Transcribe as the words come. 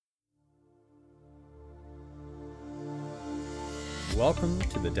Welcome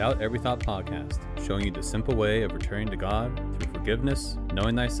to the Doubt Every Thought podcast, showing you the simple way of returning to God through forgiveness,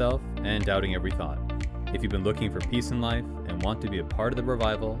 knowing thyself, and doubting every thought. If you've been looking for peace in life and want to be a part of the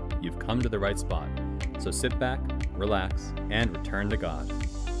revival, you've come to the right spot. So sit back, relax, and return to God.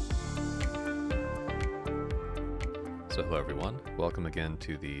 So hello everyone, welcome again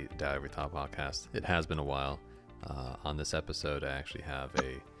to the Doubt Every Thought podcast. It has been a while. On this episode, I actually have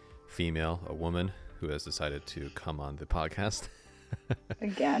a woman who has decided to come on the podcast.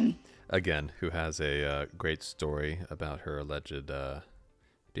 Again, who has a great story about her alleged, do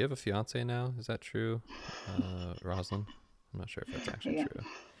you have a fiance now? Is that true, Rosalyn? I'm not sure if that's actually true.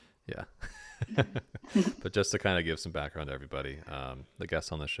 Yeah. But just to kind of give some background to everybody, the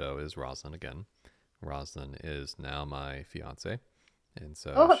guest on the show is Rosalyn again. Rosalyn is now my fiance. And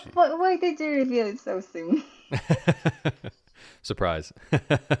so why did you reveal it so soon? Surprise.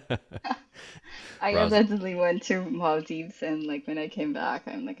 I allegedly went to Maldives, and when I came back,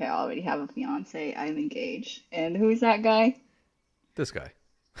 I'm like, I already have a fiance, I'm engaged. And who's that guy? This guy.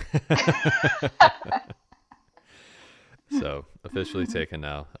 So officially taken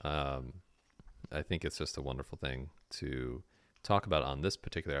now. I think it's just a wonderful thing to talk about on this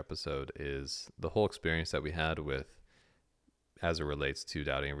particular episode is the whole experience that we had with, as it relates to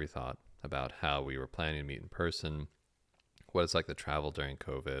doubting every thought, about how we were planning to meet in person, what it's like to travel during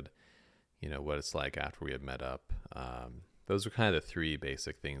COVID, what it's like after we had met up. Those were kind of the three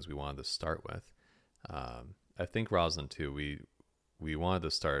basic things we wanted to start with. I think Rosalyn too, we wanted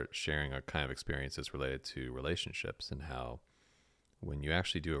to start sharing our kind of experiences related to relationships and how when you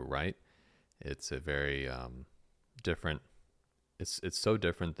actually do it right, it's a very different, it's so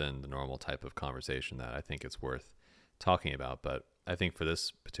different than the normal type of conversation that I think it's worth talking about. But I think for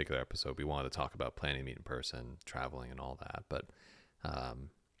this particular episode, we wanted to talk about planning to meet in person, traveling and all that. But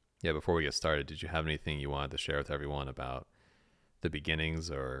yeah, before we get started, did you have anything you wanted to share with everyone about the beginnings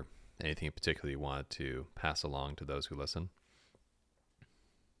or anything in particular you wanted to pass along to those who listen?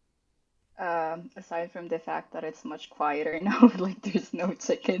 Aside from the fact that it's much quieter now, there's no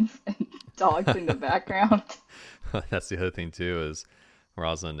chickens and dogs in the background. That's the other thing too, is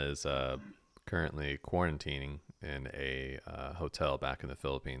Rosalyn is currently quarantining in a hotel back in the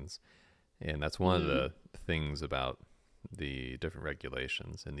Philippines. And that's one of the things about the different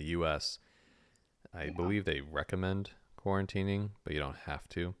regulations. In the U.S., I believe they recommend quarantining, but you don't have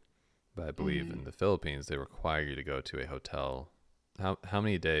to. But I believe in the Philippines, they require you to go to a hotel. How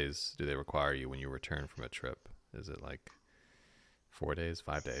many days do they require you when you return from a trip? Is it 4 days,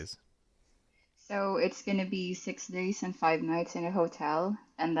 5 days? So it's going to be 6 days and 5 nights in a hotel.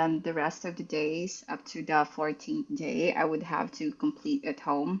 And then the rest of the days up to the 14th day, I would have to complete at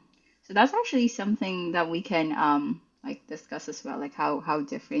home. So that's actually something that we can discuss as well, how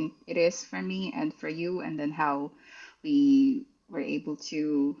different it is for me and for you, and then how we were able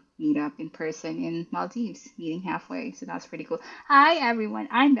to meet up in person in Maldives, meeting halfway. So that's pretty cool. Hi everyone,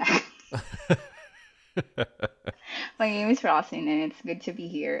 I'm back. My name is Rosalyn, and it's good to be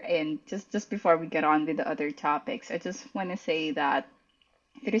here. And just before we get on with the other topics, I just want to say that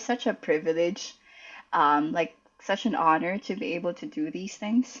it is such a privilege, such an honor to be able to do these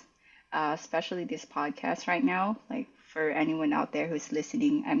things, especially this podcast right now. For anyone out there who's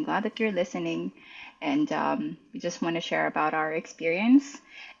listening, I'm glad that you're listening, and we just want to share about our experience,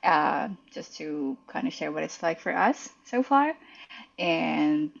 just to kind of share what it's like for us so far.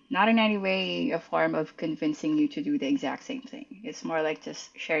 And not in any way a form of convincing you to do the exact same thing. It's more like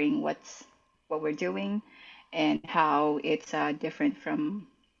just sharing what we're doing and how it's different from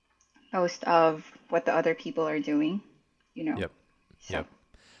most of what the other people are doing, Yep. So, yep.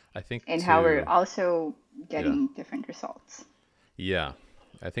 I think and how we're also getting different results. Yeah.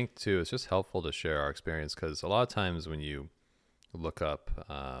 I think too, it's just helpful to share our experience, because a lot of times when you look up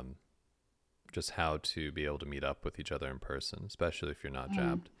just how to be able to meet up with each other in person, especially if you're not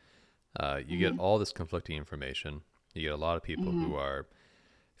jabbed, you get all this conflicting information. You get a lot of people who are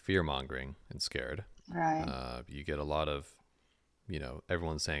fear-mongering and scared. Right. You get a lot of,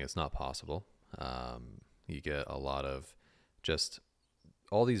 everyone's saying it's not possible. You get a lot of just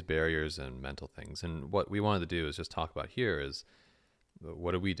all these barriers and mental things. And what we wanted to do is just talk about here is,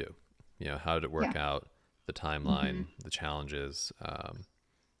 what did we do? How did it work out, the timeline, the challenges,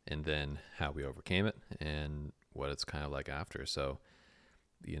 and then how we overcame it and what it's kind of like after. So,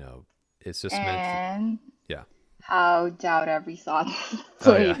 it's just and how doubt every thought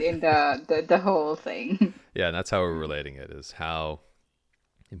played in the whole thing. Yeah, and that's how we're relating it, is how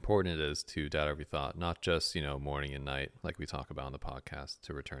important it is to doubt every thought, not just, morning and night, like we talk about on the podcast,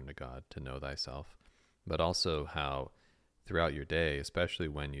 to return to God, to know thyself, but also how throughout your day, especially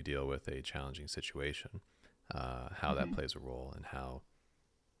when you deal with a challenging situation, how that Mm-hmm. plays a role and how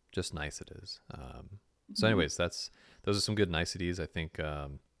just nice it is. So, anyways, those are some good niceties. I think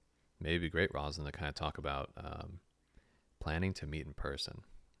maybe it'd be great, Roslyn, to kind of talk about planning to meet in person.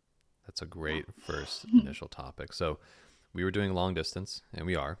 That's a great first Yeah. initial topic. So, we were doing long distance, and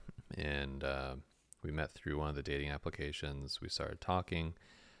we are, and we met through one of the dating applications. We started talking.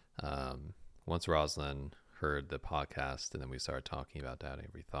 Once Roslyn heard the podcast, and then we started talking about Doubting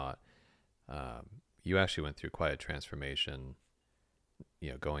Every Thought. You actually went through quite a transformation,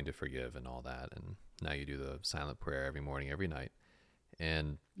 going to forgive and all that, and now you do the silent prayer every morning, every night,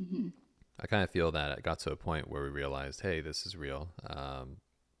 and Mm-hmm. I kind of feel that it got to a point where we realized, hey, this is real.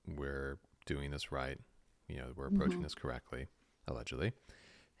 We're doing this right. We're approaching Mm-hmm. this correctly, allegedly,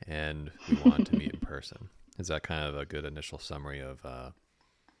 and we want to meet in person. Is that kind of a good initial summary of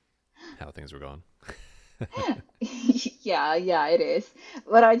how things were going? Yeah, yeah, it is.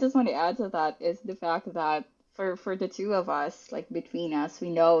 What I just want to add to that is the fact that for the two of us, like between us, we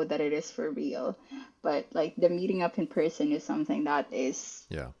know that it is for real. But like the meeting up in person is something that is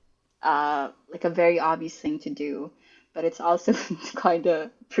Yeah, like a very obvious thing to do. But it's also to kind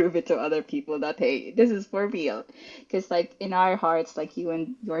of prove it to other people that hey, this is for real. Because like in our hearts, like you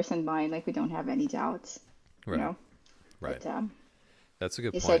and yours and mine, like we don't have any doubts, you right, know. right. But That's a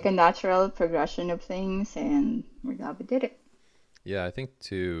good it's like point. a natural progression of things, and we're glad we did it. Yeah, I think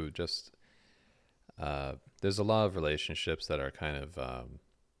too. Just there's a lot of relationships that are kind of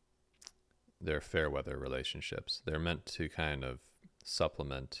they're fair weather relationships. They're meant to kind of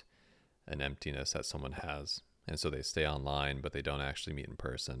supplement an emptiness that someone has. And so they stay online, but they don't actually meet in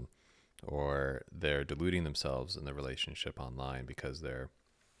person. Or they're deluding themselves in the relationship online because they're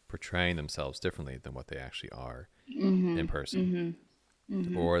portraying themselves differently than what they actually are in Mhm. person. Mhm.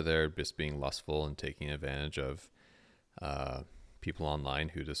 Mhm. Or they're just being lustful and taking advantage of uh, people online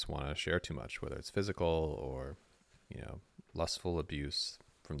who just want to share too much, whether it's physical or, you know, lustful abuse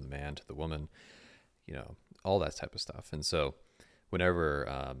from the man to the woman, all that type of stuff. And so whenever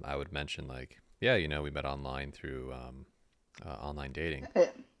I would mention like, yeah, we met online through online dating Uh,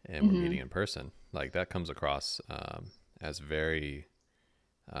 and we're meeting mhm. in person, like that comes across as very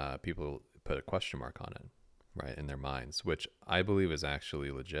people put a question mark on it, right, in their minds, which I believe is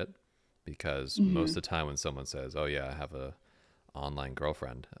actually legit because most Mhm. of the time when someone says, "Oh yeah, I have a online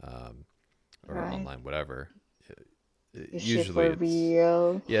girlfriend," or Right. online whatever, Is she usually for it's,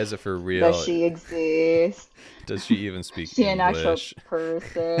 real? yeah, is it for Does real? she exist? Does she even Is speak she an actual English?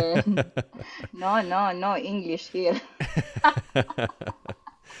 person? No, no, no English here.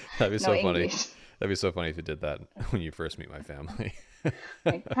 That'd be No so funny. English. That'd be so funny if you did that when you first meet my family.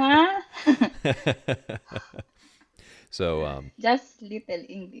 Like, huh? So, Just little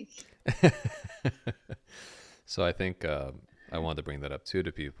English. so I think I wanted to bring that up too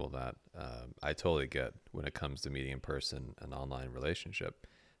to people that I totally get when it comes to meeting in person and online relationship.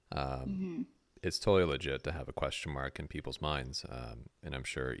 Um, Mhm. it's totally legit to have a question mark in people's minds, and I'm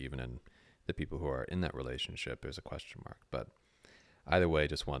sure even in the people who are in that relationship, there's a question mark. But either way,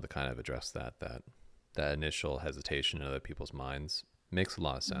 just wanted to kind of address that initial hesitation in other people's minds makes a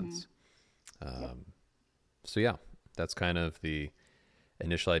lot of Mhm. sense. Yep. Um, so yeah, that's kind of the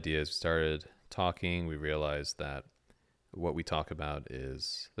initial ideas. We started talking. We realized that what we talk about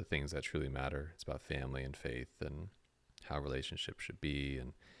is the things that truly matter. It's about family and faith and how relationships should be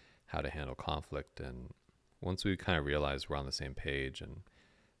and how to handle conflict. And once we kind of realized we're on the same page and,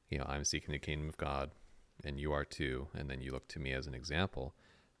 I'm seeking the kingdom of God and you are too, and then you look to me as an example,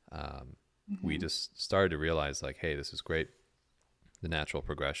 um, we Mhm. just started to realize like, hey, this is great. The natural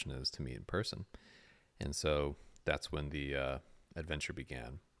progression is to meet in person. And so that's when the adventure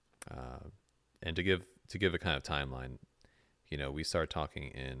began. Uh, and to give a kind of timeline, we started talking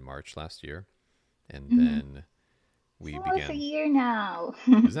in March last year, and Mhm. then It's we almost a began. year now.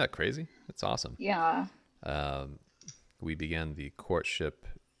 Isn't that crazy? That's awesome. Yeah. Um, we began the courtship.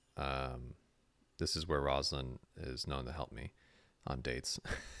 Um, this is where Rosalyn is known to help me on dates.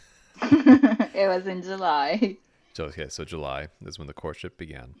 It was in July. So okay, so July is when the courtship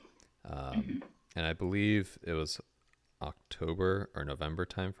began, um, Mhm. and I believe it was October or November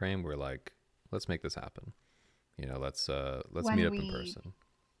timeframe. We're like, let's make this happen. Let's meet When up in we person.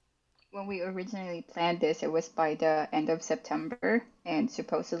 when we originally planned this, it was by the end of September, and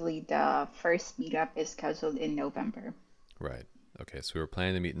supposedly the first meetup is scheduled in November. Right. Okay, so we were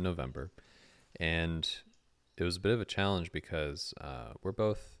planning to meet in November, and it was a bit of a challenge because we're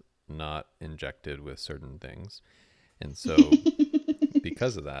both not injected with certain things, and so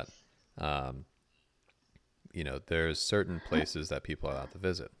because of that, um, there's certain places that people are allowed to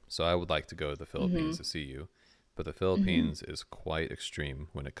visit. So I would like to go to the Philippines Mhm. to see you, but the Mhm. Philippines is quite extreme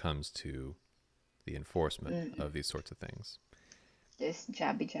when it comes to the enforcement Mm, of these sorts of things. just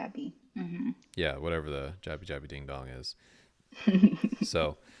jabby jabby. Hmm. Yeah, whatever the jabby jabby ding dong is.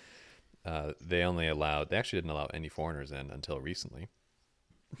 So they actually didn't allow any foreigners in until recently,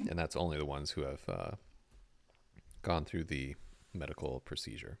 and that's only the ones who have gone through the medical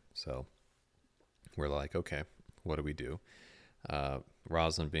procedure. So we're like, okay, what do we do? Uh,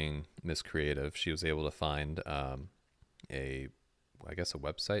 Rosalind, being Miss Creative, she was able to find a, I guess, a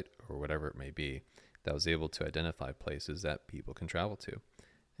website or whatever it may be that was able to identify places that people can travel to.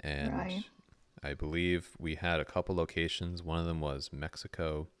 And Right. I believe we had a couple locations. One of them was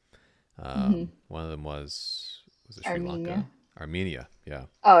Mexico. Hmm. One of them was it Sri Armenia. Lanka? Armenia, yeah.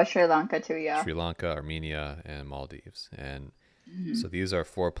 Oh, Sri Lanka too, yeah. Sri Lanka, Armenia, and Maldives. And Hmm. so these are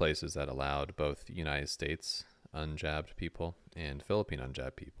four places that allowed both United States unjabbed people and Philippine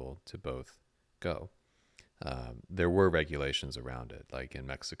unjabbed people to both go. There were regulations around it. Like in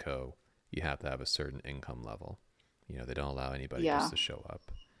Mexico, you have to have a certain income level. They don't allow anybody just Yeah. to show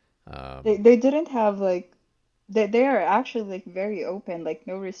up. They Um, they didn't have like they are actually like very open, like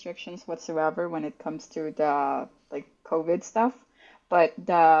no restrictions whatsoever when it comes to the like COVID stuff. But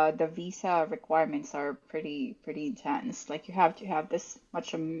the visa requirements are pretty intense. Like you have to have this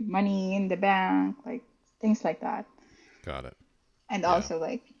much money in the bank, like things like that. got it. And Yeah. also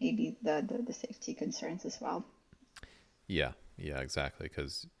like maybe the safety concerns as well. Yeah. Yeah, exactly.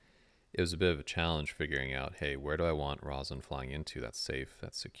 Because it was a bit of a challenge figuring out, hey, where do I want Roslyn flying into that's safe,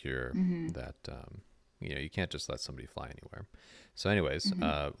 that's secure, Hmm. that, you can't just let somebody fly anywhere. So, anyways,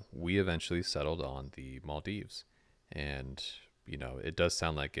 Hmm. we eventually settled on the Maldives. And, it does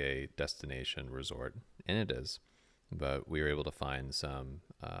sound like a destination resort, and it is. But we were able to find some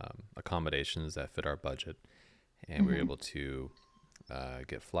accommodations that fit our budget, and we were Hmm. able to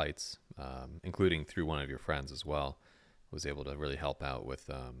get flights, including through one of your friends as well, was able to really help out with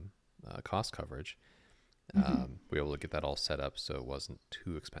cost coverage. Hmm. We were able to get that all set up so it wasn't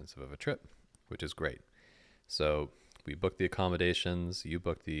too expensive of a trip, which is great. So we booked the accommodations, you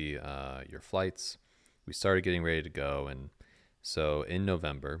booked the your flights. We started getting ready to go, and so in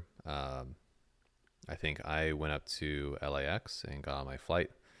November, I think I went up to LAX and got on my flight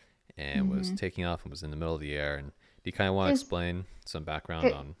and was Hmm. taking off and was in the middle of the air. And do you kind of want to Cause, explain some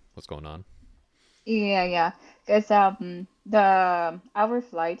background 'cause- on what's going on? yeah, yeah. Because the our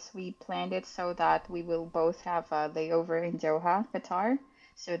flights we planned it so that we will both have a layover in Doha, Qatar.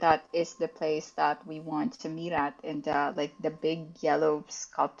 So that is the place that we want to meet at, and like the big yellow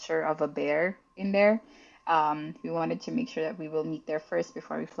sculpture of a bear in there. We wanted to make sure that we will meet there first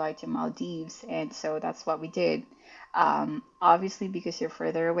before we fly to Maldives, and so that's what we did. Obviously, because you're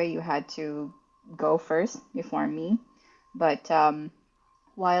further away, you had to go first before me. But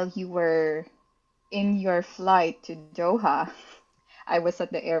while you were in your flight to Doha, I was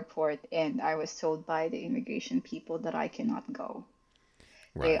at the airport and I was told by the immigration people that I cannot go.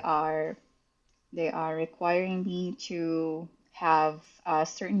 They Right. are they are requiring me to have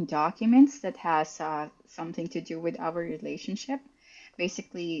certain documents that has something to do with our relationship.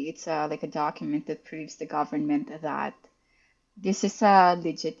 Basically, it's like a document that proves the government that this is a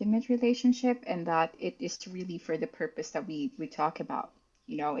legitimate relationship and that it is really for the purpose that we talk about.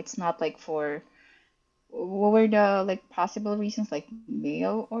 It's not like for what were the like possible reasons like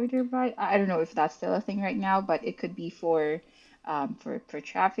mail order, right? I don't know if that's still a thing right now, but it could be for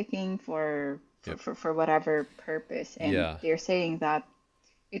trafficking Yep. for whatever purpose. And Yeah. they're saying that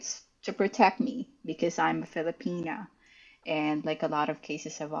it's to protect me because I'm a Filipina. And like a lot of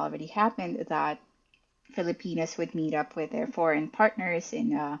cases have already happened that Filipinas would meet up with their foreign partners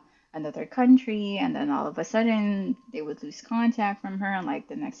in another country, and then all of a sudden they would lose contact from her, and like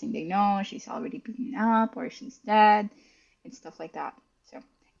the next thing they know, she's already beaten up or she's dead, and stuff like that. So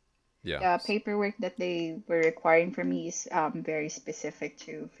Yeah. the paperwork that they were requiring for me is very specific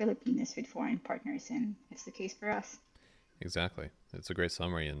to Filipinas with foreign partners, and it's the case for us. Exactly. It's a great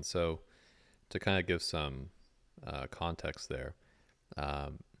summary. And so, to kind of give some context there,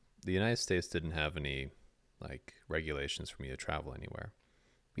 um, the United States didn't have any like regulations for me to travel anywhere.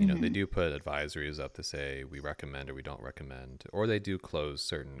 They Hmm. do put advisories up to say we recommend or we don't recommend, or they do close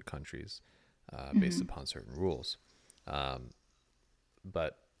certain countries based Hmm. upon certain rules. Um,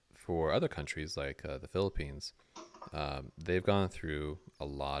 but for other countries like the Philippines, they've gone through a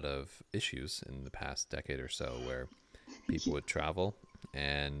lot of issues in the past decade or so where people would travel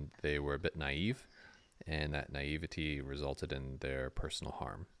and they were a bit naive, and that naivety resulted in their personal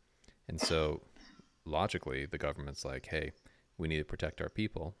harm. And so, logically, the government's like, hey, we need to protect our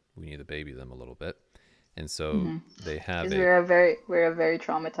people, we need to baby them a little bit. And so Hmm. they have Because a we're a very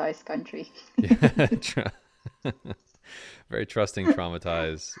traumatized country. yeah, Very trusting,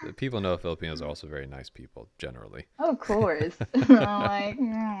 traumatized. People know Filipinos are also very nice people generally. Of course. I'm like,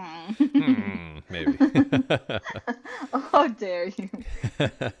 mm. Maybe. How dare you?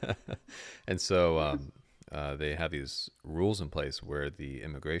 And so they have these rules in place where the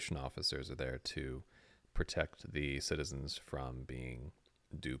immigration officers are there to protect the citizens from being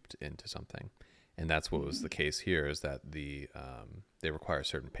duped into something. And that's what was Mhm. the case here, is that they require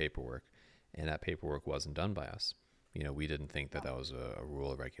certain paperwork, and that paperwork wasn't done by us. We didn't think that that was a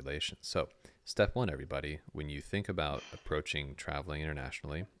rule or regulation. So step one, everybody, when you think about approaching traveling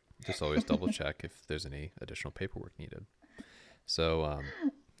internationally, just always double check if there's any additional paperwork needed. So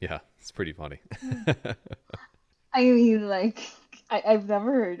yeah, it's pretty funny. I mean, like, I've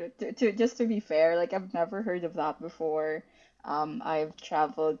never heard it. Just to be fair, like, I've never heard of that before. I've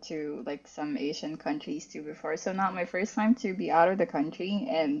traveled to like some Asian countries too before, so not my first time to be out of the country,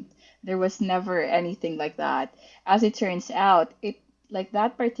 and there was never anything like that. As it turns out, it like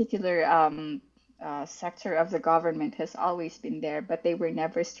that particular sector of the government has always been there, but they were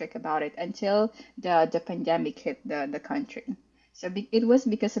never strict about it until the pandemic hit the country. So it was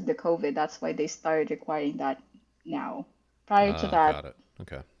because of the COVID. That's why they started requiring that now. Prior to that, Got it.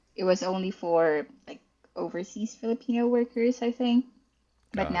 Okay. it was only for like overseas Filipino workers, I think.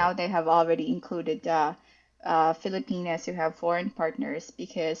 But Got it. now they have already included Filipinas who have foreign partners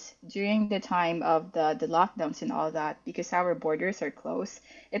because during the time of the lockdowns and all that, because our borders are closed,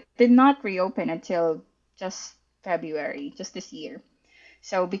 it did not reopen until just February, just this year.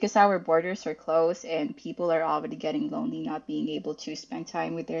 So, because our borders are closed and people are already getting lonely, not being able to spend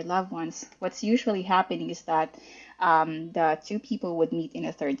time with their loved ones, what's usually happening is that the two people would meet in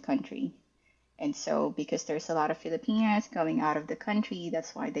a third country. And so, because there's a lot of Filipinos going out of the country,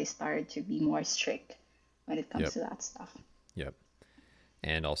 that's why they started to be more strict when it comes Yep. to that stuff. Yep.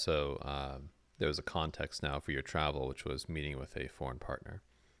 And also, there was a context now for your travel, which was meeting with a foreign partner.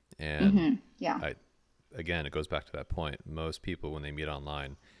 And Yeah. I, again, it goes back to that point. Most people, when they meet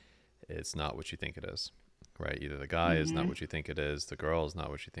online, it's not what you think it is, right? Either the guy is not hmm what you think it is, the girl is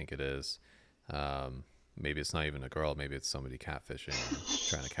not what you think it is. Um, Maybe it's not even a girl. Maybe it's somebody catfishing and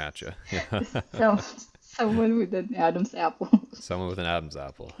trying to catch you. Yeah. So, someone with an Adam's apple. Someone with an Adam's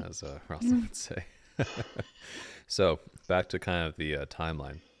apple, as Rosalyn would say. So back to kind of the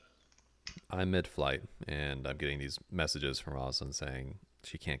timeline. I'm mid-flight, and I'm getting these messages from Rosalyn saying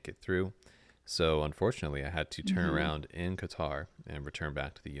she can't get through. So unfortunately, I had to turn hmm around in Qatar and return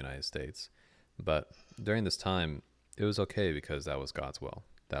back to the United States. But during this time, it was okay because that was God's will.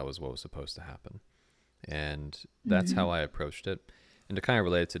 That was what was supposed to happen. And that's hmm how I approached it. And to kind of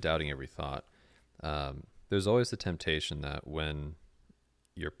relate it to doubting every thought, there's always the temptation that when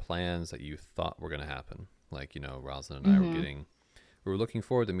your plans that you thought were going to happen, like, Rosalind and I hmm we were looking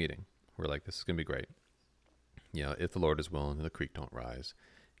forward to meeting. We're like, this is going to be great. If the Lord is willing, the creek don't rise,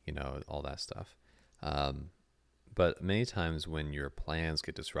 all that stuff. Um, but many times when your plans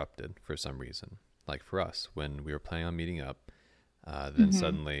get disrupted for some reason, like for us, when we were planning on meeting up, then hmm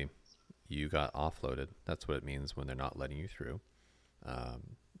suddenly you got offloaded. That's what it means when they're not letting you through,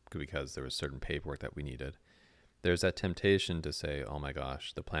 because there was certain paperwork that we needed. There's that temptation to say, oh my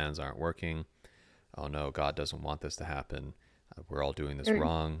gosh, the plans aren't working. Oh no, God doesn't want this to happen. We're all doing this There,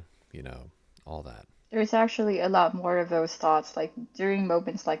 wrong, you know, all that. there's actually a lot more of those thoughts. Like during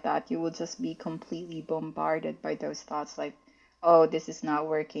moments like that, you will just be completely bombarded by those thoughts. Like, oh, this is not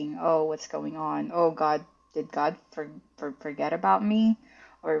working. Oh, what's going on? Oh, God, did God forget about me?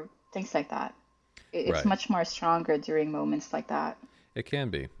 Or things like that. It's Right. much more stronger during moments like that. It can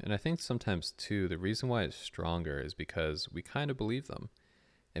be. And I think sometimes, too, the reason why it's stronger is because we kind of believe them.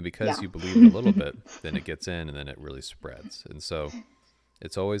 And because Yeah. you believe it a little bit, then it gets in and then it really spreads. And so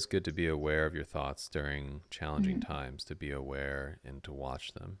it's always good to be aware of your thoughts during challenging hmm times, to be aware and to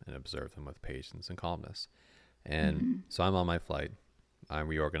watch them and observe them with patience and calmness. And hmm so I'm on my flight. I'm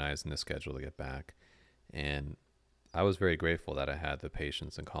reorganizing the schedule to get back. And I was very grateful that I had the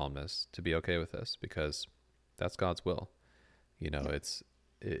patience and calmness to be okay with this, because that's God's will. Yep. It's,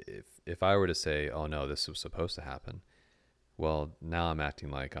 if I were to say, "Oh no, this was supposed to happen," well, now I'm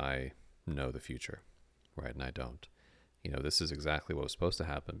acting like I know the future, right? And I don't. This is exactly what was supposed to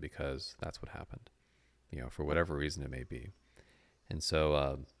happen because that's what happened. For Yep. whatever reason it may be. And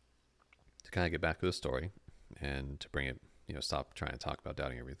so, to kind of get back to the story and to bring it, stop trying to talk about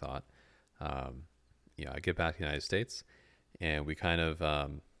doubting every thought. Um, I get back to the United States, and we kind of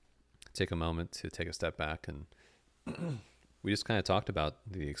take a moment to take a step back, and we just kind of talked about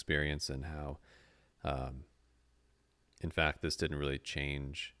the experience and how, um, in fact, this didn't really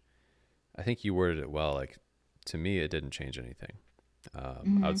change. I think you worded it well. Like, to me, it didn't change anything. I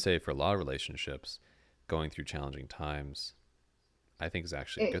hmm would say for a lot of relationships, going through challenging times, I think is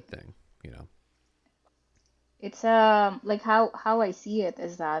actually a It, good thing, you know? it's like how I see it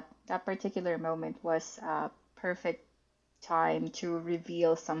is that that particular moment was a perfect time to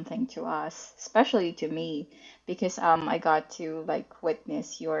reveal something to us, especially to me, because I got to like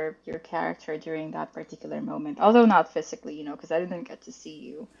witness your character during that particular moment, although not physically, because I didn't get to see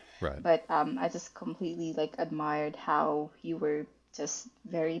you, Right. but I just completely like admired how you were just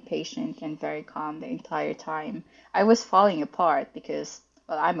very patient and very calm the entire time. I was falling apart because,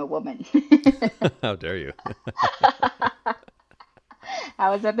 well, I'm a woman. How dare you? I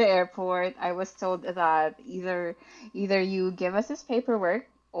was at the airport. I was told that either you give us this paperwork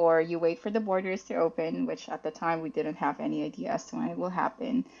or you wait for the borders to open, which at the time we didn't have any idea as to when it will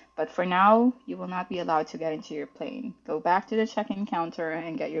happen. But for now, you will not be allowed to get into your plane. Go back to the check-in counter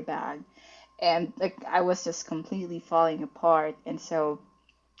and get your bag. And like I was just completely falling apart. And so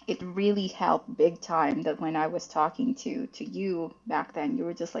it really helped big time that when I was talking to you back then, you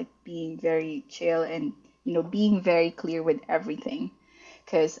were just like being very chill and being very clear with everything.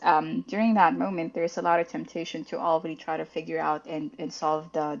 Because during that moment, there's a lot of temptation to already try to figure out and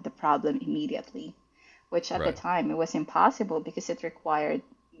solve the problem immediately, which at the Right. time it was impossible because it required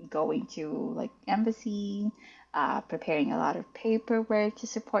going to like embassy, preparing a lot of paperwork to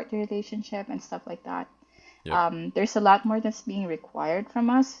support the relationship and stuff like that. Yep. There's a lot more that's being required from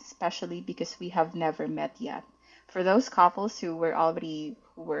us, especially because we have never met yet. For those couples who were already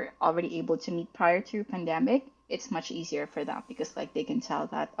able to meet prior to pandemic, it's much easier for them because like they can tell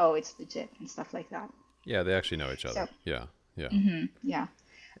that, oh, it's legit and stuff like that. Yeah, they actually know each So other. Yeah. Yeah. yeah.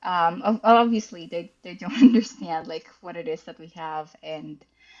 Obviously they don't understand like what it is that we have, and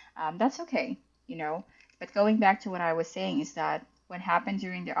that's okay, you know. But going back to what I was saying is that what happened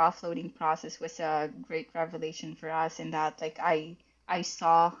during the offloading process was a great revelation for us in that like I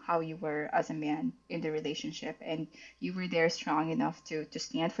saw how you were as a man in the relationship, and you were there strong enough to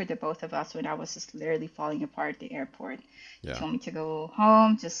stand for the both of us when I was just literally falling apart at the airport. You Yeah. told me to go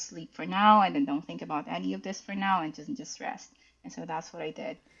home, just sleep for now, and then don't think about any of this for now, and just rest. And so that's what I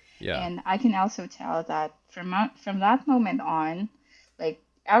did. Yeah. And I can also tell that from that moment on, like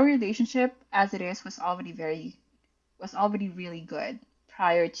our relationship as it is was already really good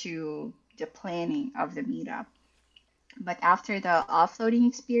prior to the planning of the meetup. But after the offloading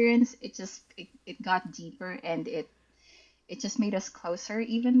experience, it got deeper, and it just made us closer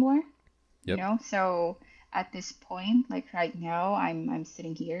even more, Yep. So at this point, like right now, I'm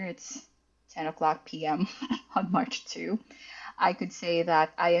sitting here. It's 10 o'clock p.m. on March 2. I could say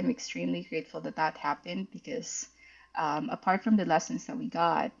that I am extremely grateful that that happened because apart from the lessons that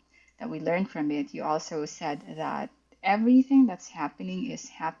we learned from it, you also said that everything that's happening is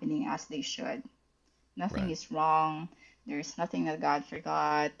happening as they should. Nothing Right. is wrong. There's nothing that God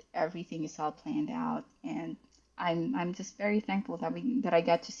forgot. Everything is all planned out, and I'm just very thankful that I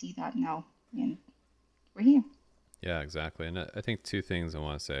get to see that now, and we're here. Yeah, exactly. And I think two things I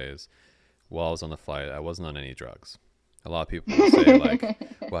want to say is while I was on the flight, I wasn't on any drugs. A lot of people will say like,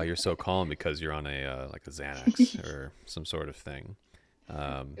 "Wow, you're so calm because you're on a like a Xanax or some sort of thing."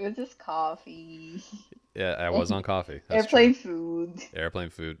 Um, It was just coffee yeah, I was and on coffee. That's true. airplane food. Airplane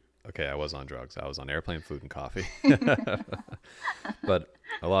food. Okay, I was on drugs. I was on airplane food and coffee. But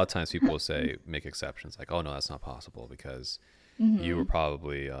a lot of times people will say make exceptions, like, "Oh no, that's not possible because you were hmm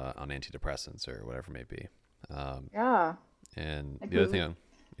probably on antidepressants or whatever it may be." Um, Yeah, and like the other thing,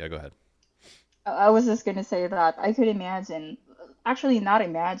 yeah, go ahead. I was just gonna say that I could imagine, actually not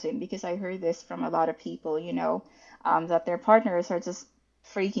imagine, because I heard this from a lot of people, that their partners are just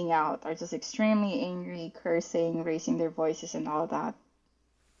freaking out, are just extremely angry, cursing, raising their voices and all that.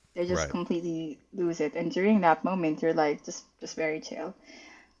 They just Right. completely lose it. And during that moment, you're like, just very chill,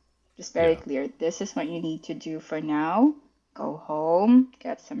 just very Yeah. clear. This is what you need to do for now. Go home,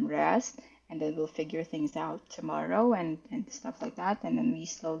 get some rest, and then we'll figure things out tomorrow and stuff like that. And then we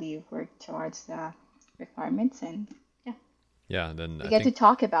slowly work towards the requirements. And yeah, Yeah. And then we I get to think,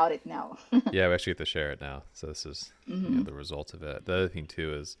 talk about it now. yeah, we actually get to share it now. So this is, hmm the result of it. The other thing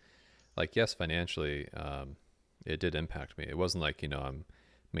too is like, yes, financially, it did impact me. It wasn't like, I'm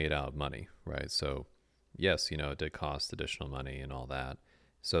made out of money, right? So yes, it did cost additional money and all that.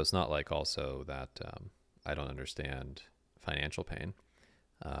 So it's not like also that I don't understand financial pain.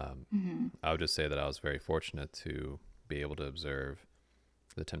 Um, hmm I would just say that I was very fortunate to be able to observe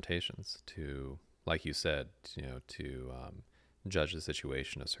the temptations to, like you said, to judge the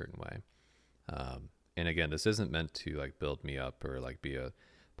situation a certain way. And again, this isn't meant to like build me up or like be a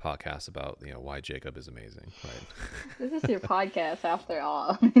podcast about why Jacob is amazing, right? This is your podcast after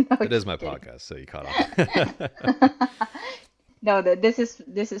all. No, It is just my kidding. podcast, so you caught on. No, this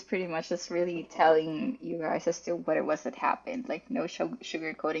is pretty much just really telling you guys as to what it was that happened. Like no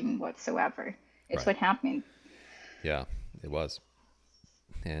sugarcoating whatsoever. It's Right. what happened. Yeah, it was.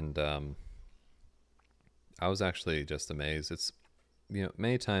 And I was actually just amazed. It's,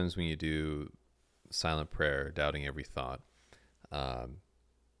 many times when you do silent prayer, doubting every thought, um,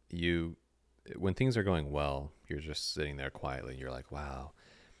 you, when things are going well, you're just sitting there quietly. You're like, wow,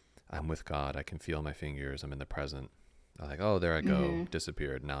 I'm with God. I can feel my fingers. I'm in the present. I'm like, oh, there I go. Mm-hmm.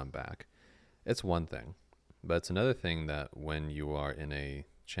 Disappeared. Now I'm back. It's one thing. But it's another thing that when you are in a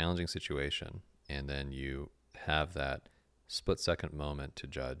challenging situation and then you have that split second moment to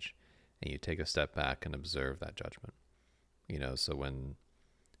judge and you take a step back and observe that judgment. So when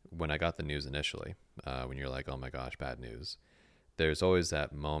I got the news initially, when you're like, oh my gosh, bad news, there's always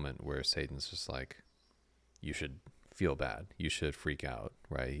that moment where Satan's just like, you should feel bad. You should freak out,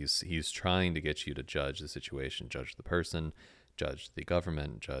 right? He's trying to get you to judge the situation, judge the person, judge the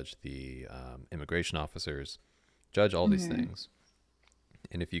government, judge the immigration officers, judge all these Mm-hmm. things.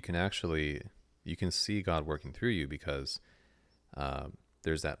 And if you can actually, you can see God working through you because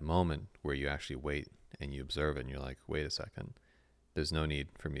there's that moment where you actually wait and you observe it and you're like, wait a second, there's no need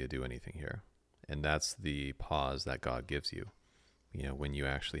for me to do anything here. And that's the pause that God gives you, when you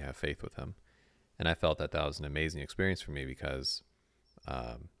actually have faith with Him. And I felt that that was an amazing experience for me because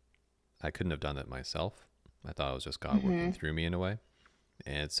um, I couldn't have done it myself. I thought it was just God working Mm-hmm. through me in a way.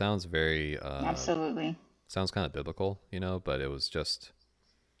 And it sounds very, Absolutely. sounds kind of biblical, but it was just,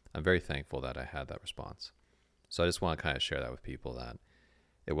 I'm very thankful that I had that response. So I just want to kind of share that with people that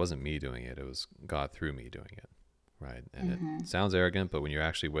it wasn't me doing it, it was God through me doing it. Right. And it Mm-hmm. sounds arrogant, but when you're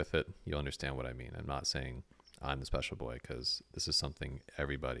actually with it, you'll understand what I mean. I'm not saying I'm the special boy because this is something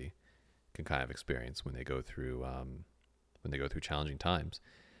everybody can kind of experience when they go through challenging times.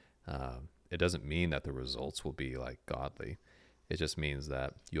 It doesn't mean that the results will be like godly. It just means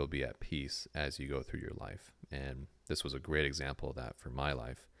that you'll be at peace as you go through your life. And this was a great example of that for my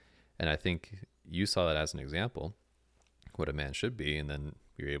life. And I think you saw that as an example, what a man should be, and then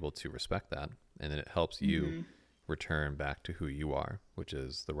you're able to respect that. And then it helps you Mm-hmm. return back to who you are, which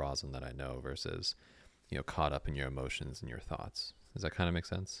is the Rosin that I know versus, caught up in your emotions and your thoughts. Does that kind of make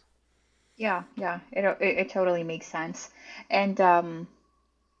sense? Yeah, yeah. It totally makes sense. And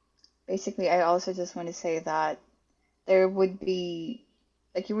basically, I also just want to say that there would be,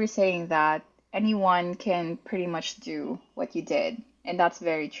 like you were saying, that anyone can pretty much do what you did, and that's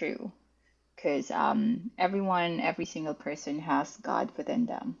very true. Because everyone, every single person has God within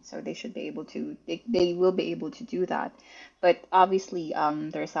them, so they should be able to, they will be able to do that. But obviously,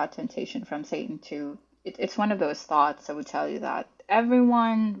 there's that temptation from Satan to, it's one of those thoughts that would tell you that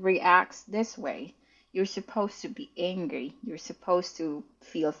everyone reacts this way. You're supposed to be angry. You're supposed to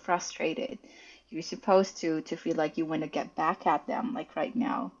feel frustrated. You're supposed to feel like you want to get back at them, like right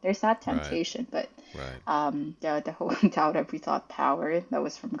now. There's that Right. temptation, but Right. the whole doubt every thought power that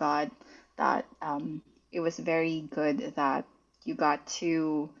was from God, that it was very good that you got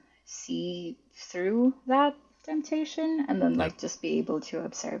to see through that temptation and then Yep. like just be able to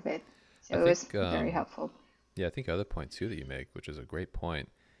observe it. I So it was think, very helpful. yeah, I think other point too that you make, which is a great point,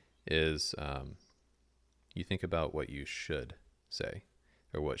 is you think about what you should say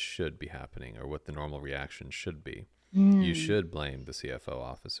or what should be happening or what the normal reaction should be. You Mm. should blame the CFO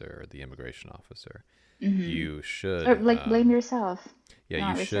officer or the immigration officer. Mm-hmm. You Or should, like blame yourself yeah, for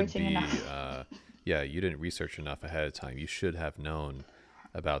you not should researching be, enough. yeah, you didn't research enough ahead of time. You should have known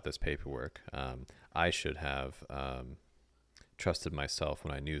about this paperwork. I should have trusted myself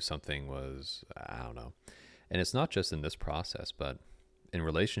when I knew something was, I don't know. And it's not just in this process, but in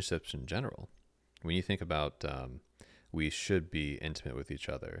relationships in general. When you think about we should be intimate with each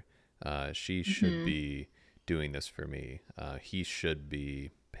other, she should Mm-hmm. be doing this for me, he should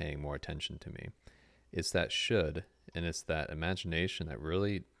be paying more attention to me. It's that should, and it's that imagination that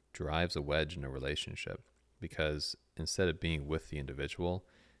really drives a wedge in a relationship because instead of being with the individual,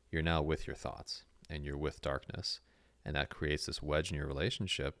 you're now with your thoughts and you're with darkness. And that creates this wedge in your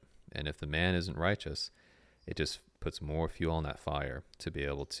relationship. And if the man isn't righteous, it just puts more fuel on that fire to be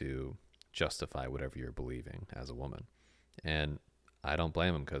able to justify whatever you're believing as a woman. And I don't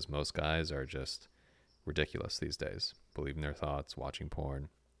blame them because most guys are just ridiculous these days, believing their thoughts, watching porn,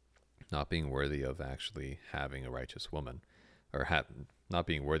 not being worthy of actually having a righteous woman, or not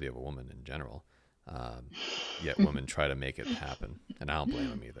being worthy of a woman in general. Um, Yet women try to make it happen, and I don't blame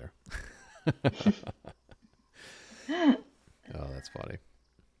them either. Oh, that's funny.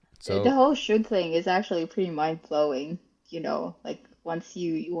 The So, whole should thing is actually pretty mind blowing, like once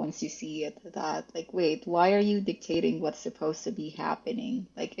you see it, that like wait, why are you dictating what's supposed to be happening?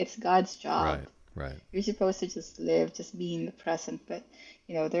 Like it's God's job. right, Right. You're supposed to just live, just be in the present. But,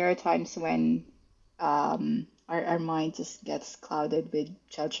 there are times when our mind just gets clouded with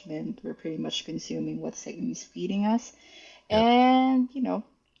judgment. We're pretty much consuming what Satan is feeding us. Yep. And,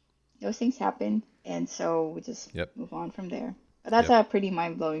 those things happen. And so we just Yep. move on from there. But that's Yep. a pretty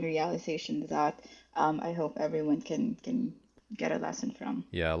mind-blowing realization that I hope everyone can get a lesson from.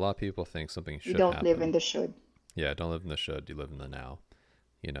 Yeah. A lot of people think something We should don't live in happen. the should. Yeah. Don't live in the should. You live in the now.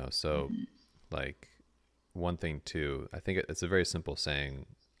 So Hmm. like one thing too, I think it's a very simple saying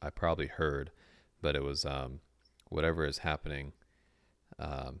I probably heard, but it was whatever is happening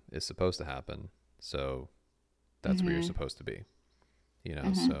is supposed to happen. So that's where you're Hmm. supposed to be.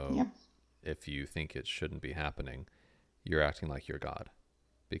 Yep. So if you think it shouldn't be happening, you're acting like you're God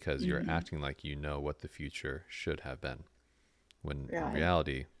because you're Hmm. acting like you know what the future should have been. When in Right.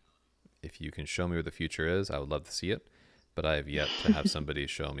 reality, if you can show me where the future is, I would love to see it, but I have yet to have somebody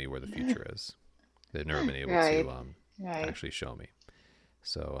show me where the future is. They've never been able to Right. Right. actually show me.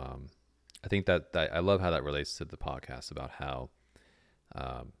 So I think that I love how that relates to the podcast about how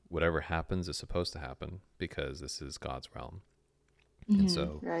whatever happens is supposed to happen because this is God's realm. And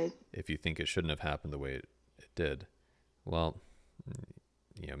so Right. if you think it shouldn't have happened the way it did, well,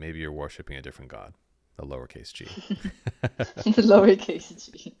 maybe you're worshiping a different God, the lowercase g. The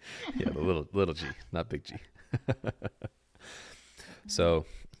lowercase g. Yeah, the little g, not big G. So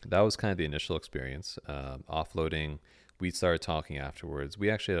that was kind of the initial experience. Offloading, we started talking afterwards. We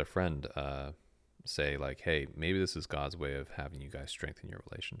actually had a friend say like, "Hey, maybe this is God's way of having you guys strengthen your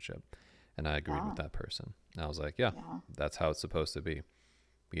relationship," and I agreed with Ah, that person. And I was like, "Yeah, yeah. that's how it's supposed to be."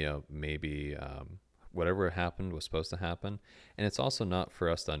 Maybe whatever happened was supposed to happen, and it's also not for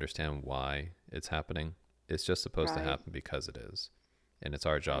us to understand why it's happening. It's just supposed to Right. happen because it is, and it's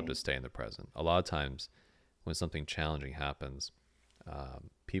our job to Right. stay in the present. A lot of times, when something challenging happens,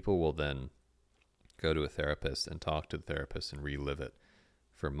 people will then go to a therapist and talk to the therapist and relive it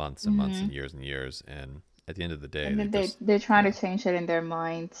for months and months Hmm. and years. And at the end of the day, And they then they just, they're trying to yeah, change it in their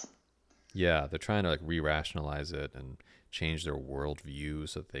minds. yeah, they're trying to like re-rationalize it and change their worldview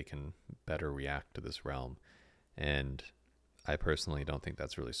so that they can better react to this realm. And I personally don't think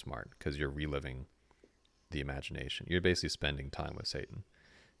that's really smart because you're reliving the imagination. You're basically spending time with Satan,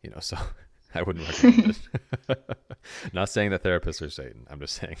 so I wouldn't recommend it. Not saying that therapists are Satan. I'm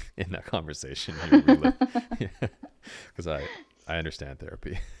just saying in that conversation you're relive because I understand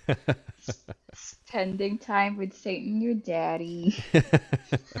therapy. Spending time with Satan, your daddy.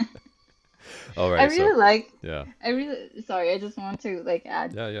 All I right, so really like yeah, I really sorry, I just want to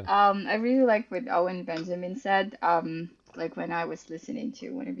add. yeah, yeah, I really like what Owen Benjamin said. Like when I was listening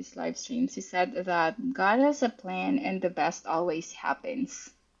to one of his live streams, he said that God has a plan and the best always happens.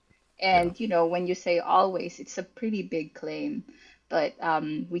 yeah. And when you say always, it's a pretty big claim, but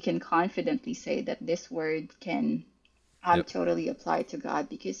we can confidently say that this word can Yep, totally apply to God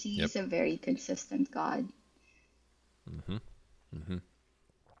because He yep. is a very consistent God. Mm-hmm. Mm-hmm.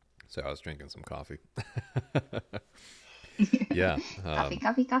 So I was drinking some coffee. Yeah, Coffee,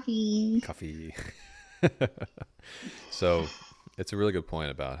 coffee, coffee. coffee. So it's a really good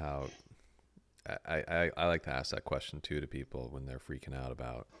point about how I like to ask that question too to people when they're freaking out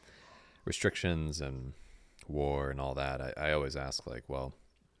about restrictions and war and all that. I always ask like, well,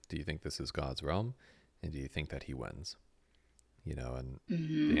 do you think this is God's realm, and do you think that He wins? And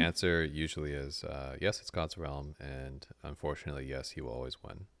the Hmm. answer usually is yes, it's God's realm, and unfortunately, yes, He will always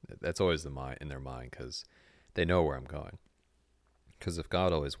win. That's always the mind in their mind because they know where I'm going. Because if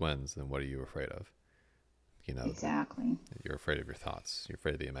God always wins, then what are you afraid of? Exactly. You're afraid of your thoughts. You're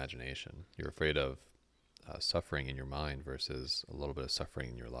afraid of the imagination. You're afraid of suffering in your mind versus a little bit of suffering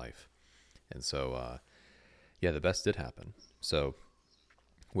in your life. And so, yeah, the best did happen. So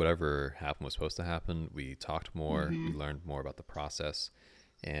whatever happened was supposed to happen. We talked more. Hmm. We learned more about the process,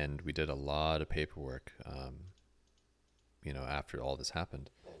 and we did a lot of paperwork. After all this happened,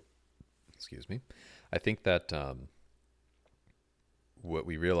 excuse me, I think that what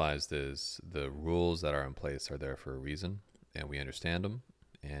we realized is the rules that are in place are there for a reason, and we understand them.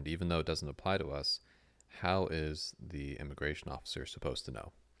 And even though it doesn't apply to us, how is the immigration officer supposed to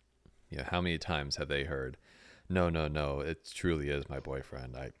know? How many times have they heard, "No, no, no, it truly is my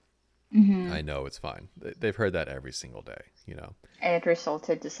boyfriend. Hmm. I know it's fine." They've heard that every single day. And it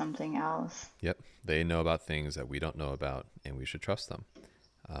resulted to something else. Yep, they know about things that we don't know about, and we should trust them.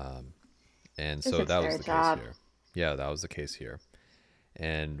 Um, and Because so it's that was their the case job. here. Yeah, that was the case here.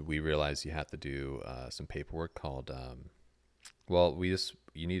 And we realized you have to do some paperwork called, well,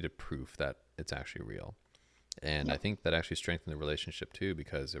 you needed proof that it's actually real. And I Yep. think that actually strengthened the relationship too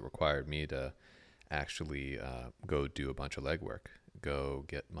because it required me to actually go do a bunch of legwork, go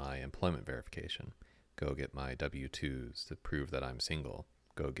get my employment verification, go get my W-2s to prove that I'm single,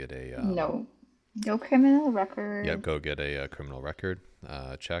 go get a No, no criminal yep, record. go get a, criminal record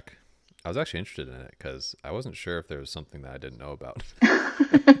check. I was actually interested in it because I wasn't sure if there was something that I didn't know about.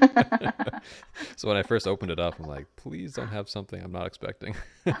 So when I first opened it up, I'm like, please don't have something I'm not expecting.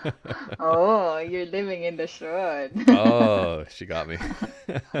 Oh, you're living in the should. Oh, she got me.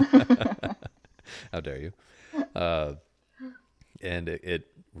 How dare you? Uh, and it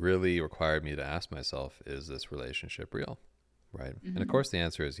really required me to ask myself, is this relationship real? Right. And of Mhm. course, the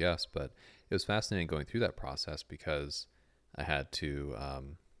answer is yes. But it was fascinating going through that process because I had to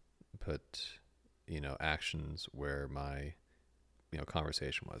put, actions where my,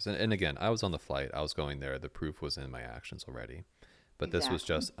 conversation was. And again, I was on the flight. I was going there. The proof was in my actions already. But this was Exactly.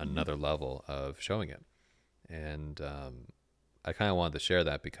 just another level of showing it. And I kind of wanted to share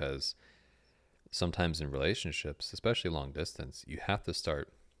that because sometimes in relationships, especially long distance, you have to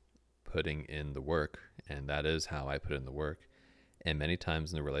start putting in the work. And that is how I put in the work. And many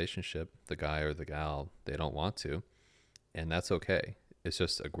times in the relationship, the guy or the gal, they don't want to. And that's okay. It's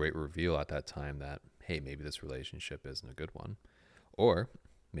just a great reveal at that time that, hey, maybe this relationship isn't a good one. Or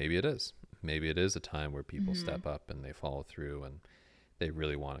maybe it is. Maybe it is a time where people Hmm. step up and they follow through and they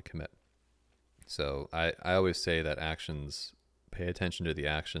really want to commit. So I always say that actions, pay attention to the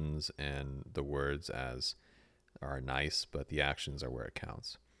actions and the words as are nice, but the actions are where it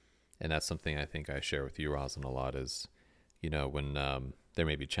counts. And that's something I think I share with you, Roslyn, a lot is, when there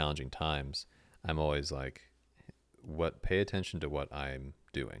may be challenging times, I'm always like, pay attention to what I'm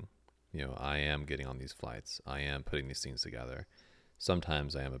doing. I am getting on these flights. I am putting these things together.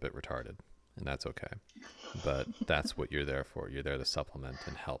 Sometimes I am a bit retarded, and that's okay. But that's what you're there for. You're there to supplement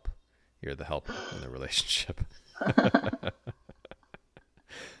and help. You're the helper in the relationship.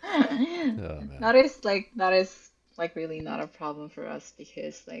 Oh man. That is really not a problem for us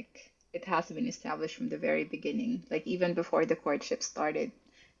because like it has been established from the very beginning. Like even before the courtship started,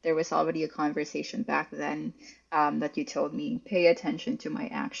 there was already a conversation back then that you told me, pay attention to my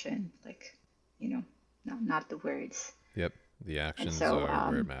action, like, you know, not the words. Yep. The And actions so are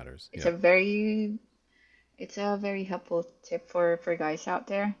where it matters. it's a Yep. very it's a very helpful tip for guys out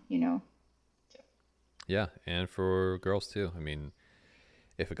there, you know. Yeah, and for girls too. I mean,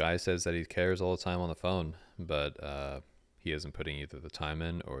 if a guy says that he cares all the time on the phone, but he isn't putting either the time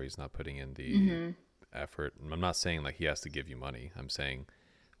in or he's not putting in the Hmm. effort. I'm not saying like he has to give you money. I'm saying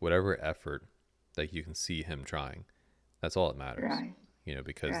whatever effort that you can see him trying, that's all that matters. Right,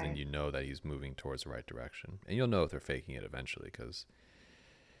 Because then right. you know that he's moving towards the right direction. And you'll know if they're faking it eventually because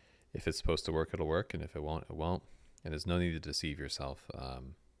if it's supposed to work, it'll work. And if it won't, it won't. And there's no need to deceive yourself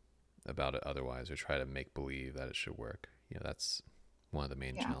about it otherwise or try to make believe that it should work. That's one of the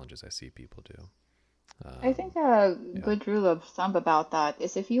main Yeah. challenges I see people do. I Um, think a yeah. good rule of thumb about that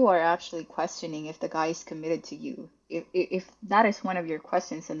is if you are actually questioning if the guy is committed to you, if that is one of your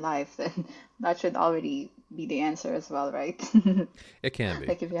questions in life, then that should already be the answer as well, right? It can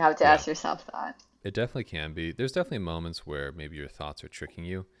be. Like if you have to Yeah. ask yourself that. It definitely can be. There's definitely moments where maybe your thoughts are tricking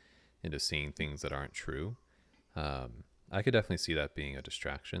you into seeing things that aren't true. I could definitely see that being a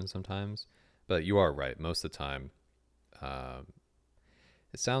distraction sometimes. But you are right. Most of the time, um,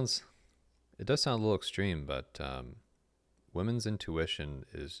 it sounds, it does sound a little extreme, but women's intuition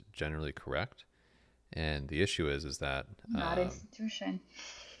is generally correct. And the issue is that, Not institution.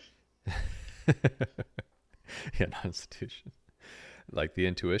 yeah, not institution. Like the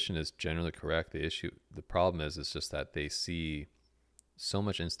intuition is generally correct. The problem is just that they see so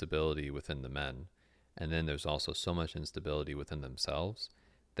much instability within the men, and then there's also so much instability within themselves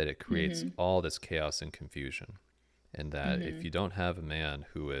that it creates Mm-hmm. all this chaos and confusion. And that if Mm-hmm. you don't have a man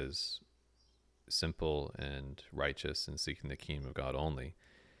who is simple and righteous and seeking the kingdom of God only,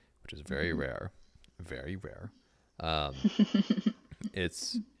 which is Mm-hmm. very rare, um,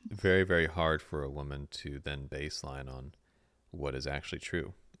 it's very, very hard for a woman to then baseline on what is actually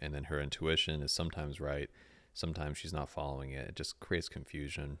true. And then her intuition is sometimes right, sometimes she's not following it. It just creates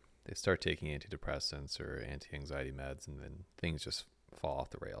confusion. They start taking antidepressants or anti anxiety meds, and then things just fall off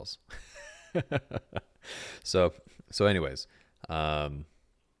the rails. so, anyways, um,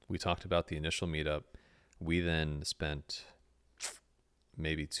 we talked about the initial meetup. We then spent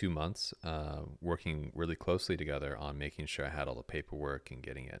maybe 2 months working really closely together on making sure I had all the paperwork and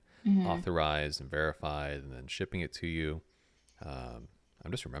getting it Mm-hmm. authorized and verified and then shipping it to you. Um,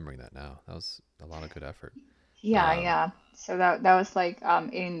 I'm just remembering that now. That was a lot of good effort. Yeah, Um, yeah. So that was like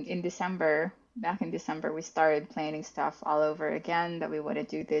in December, back in December, we started planning stuff all over again that we want to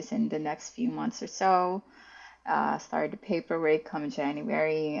do this in the next few months or so. Started the paperwork come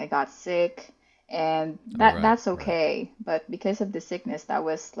January. I got sick, and Oh, right, that's right. okay. But because of the sickness, that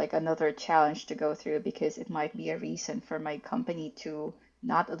was like another challenge to go through because it might be a reason for my company to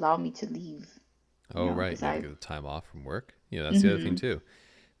not allow me to leave, Oh, right. because You had to I. get the time off from work. That's the other thing Hmm. too.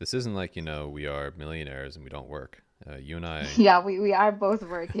 This isn't like, we are millionaires and we don't work. You and I, Yeah, we are both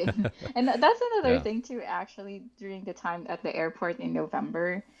working. And that's another yeah, thing too, actually, during the time at the airport in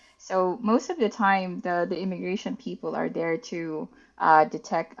November. So most of the time, the immigration people are there to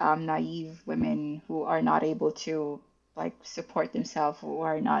detect naive women who are not able to like support themselves, who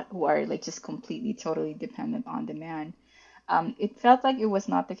are like just completely, totally dependent on the man. It felt like it was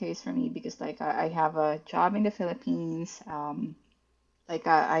not the case for me because like I have a job in the Philippines. Like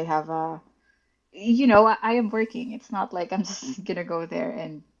I have a I am working. It's not like I'm just gonna go there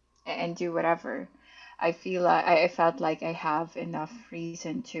and do whatever. I felt like I have enough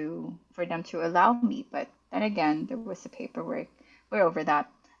reason to for them to allow me. But then again, there was the paperwork. We're over that.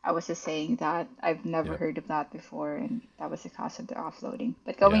 I was just saying that I've never yep, heard of that before, and that was the cause of the offloading.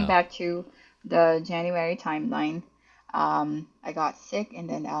 But going yeah, back to the January timeline, I got sick, and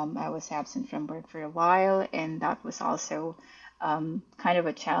then I was absent from work for a while, and that was also kind of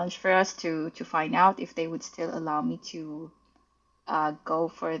a challenge for us to find out if they would still allow me to go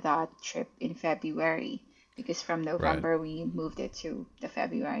for that trip in February, because from right, November we moved it to the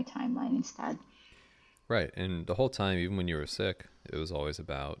February timeline instead. right. And the whole time, even when you were sick, it was always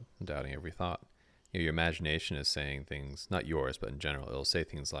about doubting every thought. Your imagination is saying things, not yours, but in general, it'll say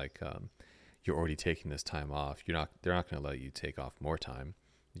things like, "You're already taking this time off. They're not going to let you take off more time.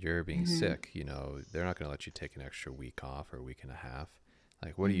 You're being Hmm. sick. They're not going to let you take an extra week off or a week and a half.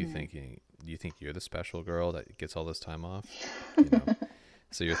 Like, what are you Hmm. thinking? Do you think you're the special girl that gets all this time off? You know."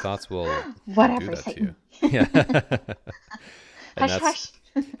 So your thoughts will do Whatever, that to you. Satan. Yeah. And Hush, that's hush.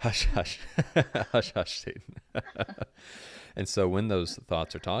 hush hush hush hush Satan. And so when those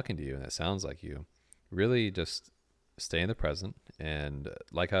thoughts are talking to you and it sounds like you, really just stay in the present. And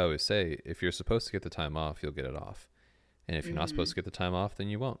like I always say, if you're supposed to get the time off, you'll get it off. And if you're not supposed Hmm. to get the time off, then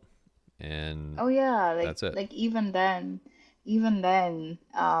you won't. And Oh yeah, that's it. like even then, you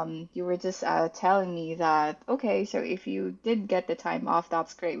were just telling me that okay, so if you did get the time off,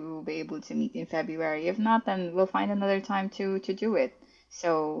 that's great. We will be able to meet in February. If not, then we'll find another time to do it.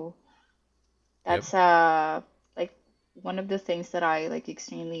 So Yep. that's like one of the things that I like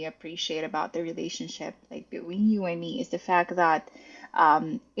extremely appreciate about the relationship like between you and me is the fact that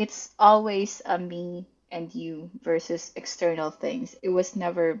it's always a me and you versus external things. It was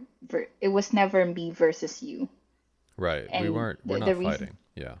never me versus you. Right. And We're the not reason, fighting.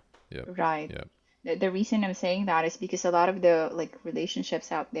 Yeah. Yep. right. Yep. The reason I'm saying that is because a lot of the like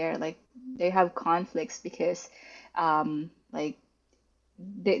relationships out there, like they have conflicts because like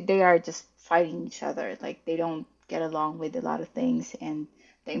they are just fighting each other. Like they don't get along with a lot of things and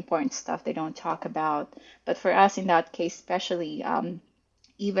the important stuff they don't talk about. But for us in that case, especially,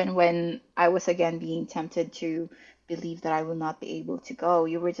 even when I was again being tempted to believe that I will not be able to go,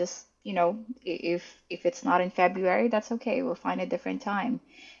 you were just, if it's not in February, that's okay. We'll find a different time.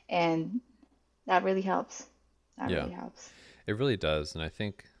 And that really helps. That Yeah. really helps. It really does. And I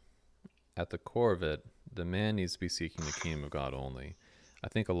think at the core of it, the man needs to be seeking the kingdom of God only. I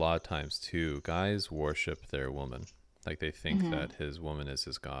think a lot of times too, guys worship their woman. Like they think Hmm. that his woman is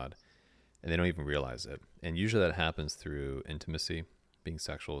his God, and they don't even realize it. And usually that happens through intimacy, being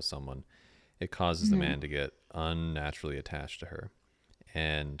sexual with someone. It causes the Hmm. man to get unnaturally attached to her.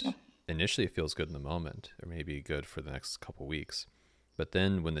 And Yep. initially it feels good in the moment, or maybe good for the next couple weeks. But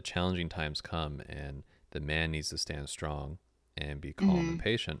then when the challenging times come and the man needs to stand strong and be calm and Hmm.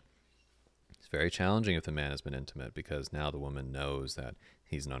 patient, it's very challenging if the man has been intimate because now the woman knows that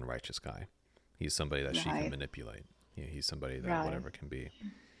he's an unrighteous guy. He's somebody that she can Right. manipulate. He's somebody that Right. whatever can be.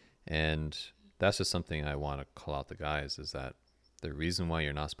 And that's just something I want to call out the guys is that the reason why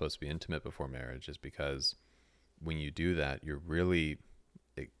you're not supposed to be intimate before marriage is because when you do that, you're really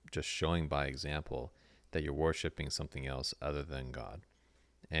just showing by example that you're worshiping something else other than God.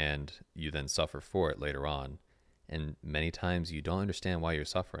 And you then suffer for it later on. And many times you don't understand why you're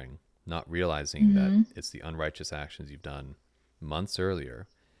suffering, not realizing that Hmm. it's the unrighteous actions you've done months earlier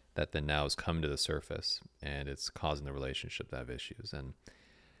that then now is coming to the surface and it's causing the relationship to have issues. And,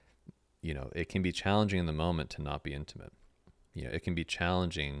 it can be challenging in the moment to not be intimate. It can be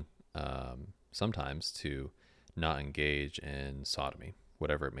challenging sometimes to not engage in sodomy,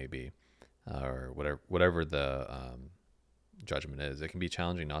 whatever it may be, or whatever the judgment is. It can be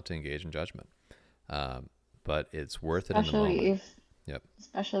challenging not to engage in judgment, um, but it's worth it in the Especially moment. if Yep.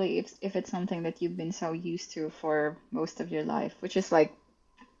 especially if it's something that you've been so used to for most of your life, which is like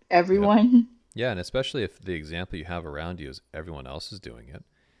Yep. everyone. Yeah, and especially if the example you have around you is everyone else is doing it,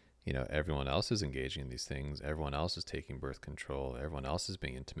 everyone else is engaging in these things. Everyone else is taking birth control. Everyone else is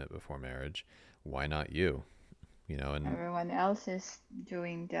being intimate before marriage. Why not you? And Everyone else is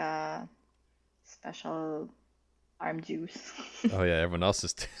doing the special arm juice. oh yeah, everyone else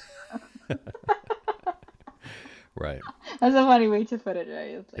is right. That's a funny way to put it,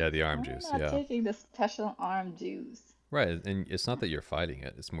 right? It's like, Yeah, the arm why am I juice. not Yeah, taking the special arm juice? right. And it's not that you're fighting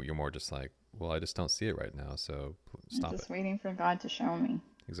it. It's more, you're more just like, well, I just don't see it right now, so I'm stop it. just waiting for God to show me,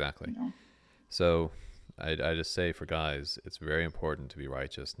 Exactly. you know. So I just say for guys, it's very important to be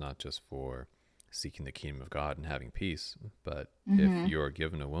righteous, not just for seeking the kingdom of God and having peace, but if Mm-hmm. you're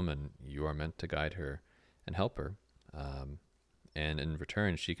given a woman, you are meant to guide her and help her. Um, and in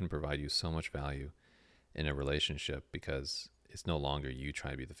return, she can provide you so much value in a relationship because it's no longer you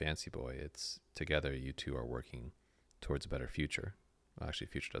trying to be the fancy boy. It's together, you two are working towards a better future. Well, actually,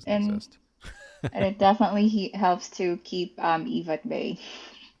 future doesn't And exist. and it definitely helps to keep Eve at bay.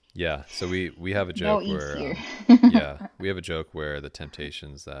 Yeah. So we have a No joke Eve's where, here. yeah, we have a joke where the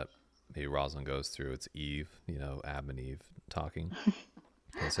temptations that maybe Rosalind goes through, it's Eve, Adam and Eve talking.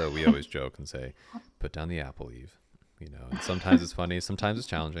 And so we always joke and say, put down the apple, Eve, and sometimes it's funny, sometimes it's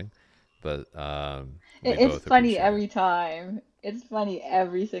challenging, but we It's both funny appreciate it. every time. It's funny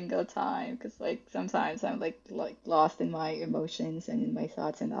every single time because like sometimes I'm like lost in my emotions and in my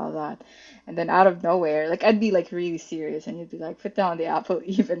thoughts and all that, and then out of nowhere, like I'd be like really serious and you'd be like, "Put down the apple,"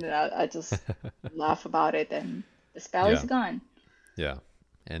 even, and I just laugh about it, and the spell is Yeah. gone. Yeah.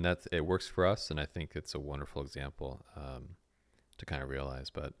 And it works for us. And I think it's a wonderful example to kind of realize.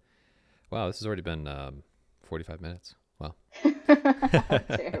 But wow, this has already been 45 minutes. Wow. How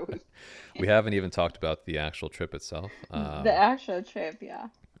dare we? We haven't even talked about the actual trip itself. The actual trip, yeah.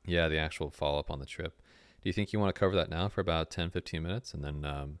 Yeah, the actual follow up on the trip. Do you think you want to cover that now for about 10, 15 minutes and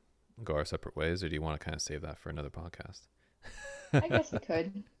then go our separate ways? Or do you want to kind of save that for another podcast? I guess we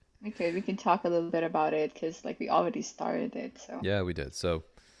could. We can talk a little bit about it because like we already started it, so Yeah, we did.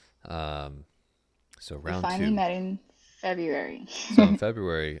 Um, so we round finally two. met in February. So in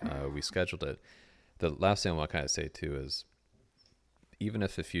February, we scheduled it. The last thing I want to kind of say too is even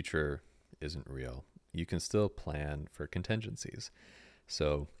if the future isn't real, you can still plan for contingencies.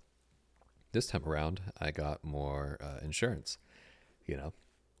 So this time around, I got more insurance, you know,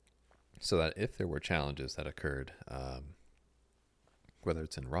 so that if there were challenges that occurred, whether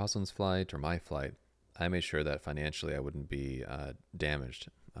it's in Rosalyn's flight or my flight, I made sure that financially I wouldn't be damaged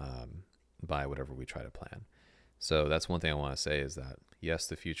by whatever we try to plan. So that's one thing I want to say is that yes,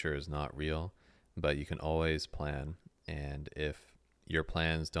 the future is not real, but you can always plan. And if your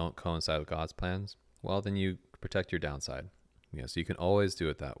plans don't coincide with God's plans, well, then you protect your downside. So you can always do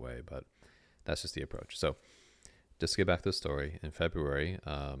it that way, but that's just the approach. So just to get back to the story, in February,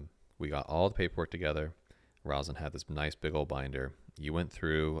 we got all the paperwork together. Rosalind had this nice big old binder. You went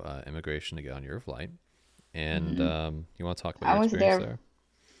through immigration to get on your flight, and hmm you want to talk about I your was experience there. there?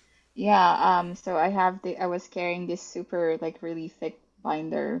 Yeah, so I was carrying this super like really thick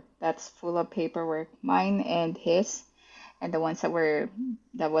binder that's full of paperwork, mine and his, and the ones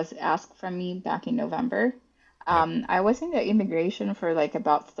that was asked from me back in November. Yep. I was in the immigration for like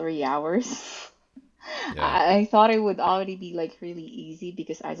about 3 hours. Yeah. I thought it would already be like really easy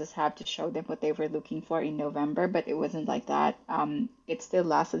because I just had to show them what they were looking for in November, but it wasn't like that. It still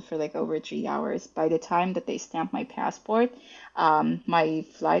lasted for like over 3 hours. By the time that they stamped my passport, my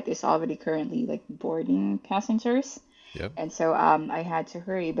flight is already currently like boarding passengers. Yep. And so I had to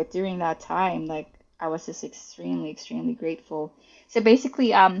hurry. But during that time, like I was just extremely, extremely grateful. So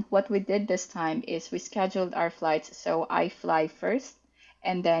basically, what we did this time is we scheduled our flights. So I fly first,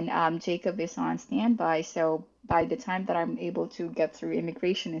 and then Jacob is on standby. So by the time that I'm able to get through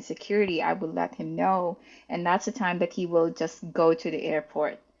immigration and security, I will let him know, and that's the time that he will just go to the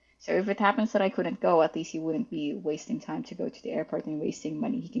airport. So if it happens that I couldn't go, at least he wouldn't be wasting time to go to the airport and wasting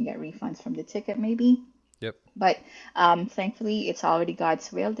money. He can get refunds from the ticket maybe. Yep. But thankfully, it's already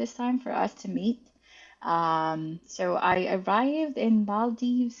God's will this time for us to meet. So I arrived in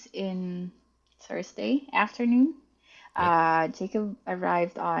Maldives in Thursday afternoon. Yep. Jacob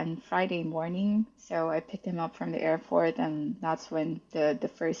arrived on Friday morning, so I picked him up from the airport, and that's when the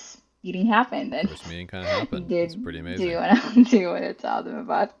first meeting happened. And First meeting kind of happened. It's did pretty do you amazing. want to do you want to tell them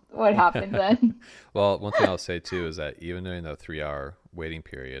about what happened then? Well, one thing I'll say too is that even during the 3 hour waiting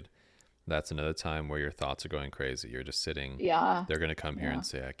period, that's another time where your thoughts are going crazy. You're just sitting. Yeah, They're going to come here yeah, and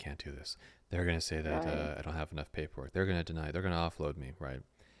say, I can't do this. They're going to say that right, I don't have enough paperwork. They're going to deny. They're going to offload me, right?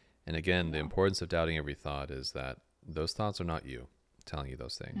 And again, the yeah, importance of doubting every thought is that those thoughts are not you telling you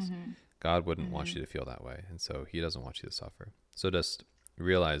those things. hmm God wouldn't want hmm you to feel that way. And so he doesn't want you to suffer. So just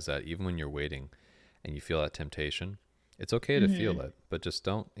realize that even when you're waiting and you feel that temptation, It's okay to feel Mm-hmm. it, but just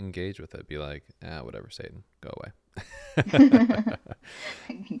don't engage with it. Be like, whatever, Satan, go away.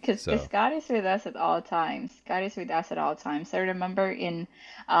 Because So, God is with us at all times. God is with us at all times. I remember in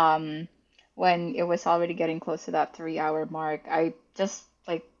um when it was already getting close to that 3 hour mark, I just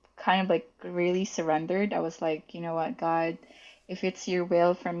like kind of like really surrendered. I was like, you know what, God, if it's your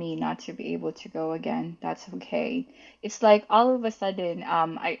will for me not to be able to go again, that's okay. It's like all of a sudden,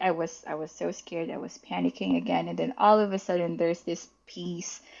 I was so scared, I was panicking again, and then all of a sudden there's this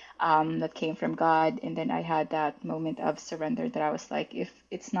peace that came from God. And then I had that moment of surrender that I was like, if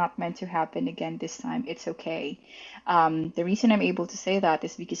it's not meant to happen again this time, it's okay. The reason I'm able to say that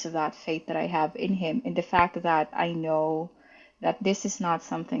is because of that faith that I have in Him and the fact that I know that this is not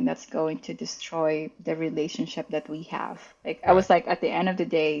something that's going to destroy the relationship that we have. Like, I right, was like, at the end of the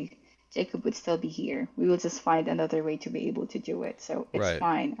day, Jacob would still be here. We will just find another way to be able to do it. So it's right.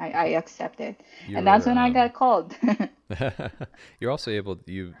 fine. I accept it. And that's You're when I got called. you're also able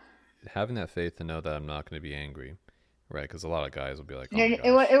you having that faith to know that I'm not going to be angry, right? Because a lot of guys will be like, "Oh my It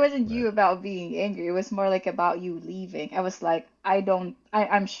gosh," wasn't right? you about being angry. It was more like about you leaving. I was like,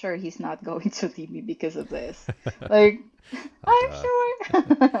 I'm sure he's not going to leave me because of this. Like, I'm Duh.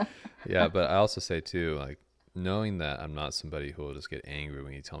 sure. Yeah, but I also say too, like knowing that I'm not somebody who will just get angry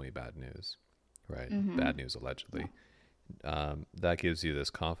when you tell me bad news, right? Hmm. Bad news Yeah. allegedly. That gives you this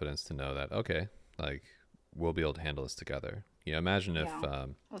confidence to know that okay, like we'll be able to handle this together. Imagine if Yeah.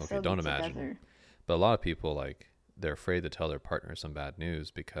 We'll okay, still be don't imagine, together. but a lot of people like they're afraid to tell their partner some bad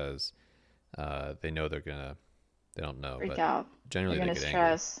news because they know they don't know, Freak but out. They're generally they gonna get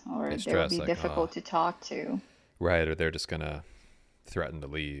angry. stress, or They they will stress be like, oh, difficult to talk to. right, or they're just gonna threaten to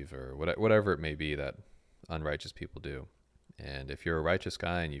leave or whatever it may be that unrighteous people do. And if you're a righteous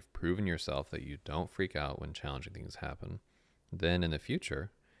guy and you've proven yourself that you don't freak out when challenging things happen, then in the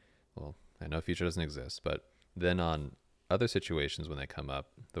future, well, I know future doesn't exist, but then on other situations when they come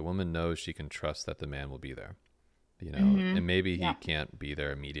up, the woman knows she can trust that the man will be there. Hmm. And maybe he Yeah. can't be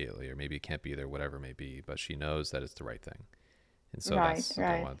there immediately, or maybe he can't be there, whatever it may be, but she knows that it's the right thing. And so that's Right.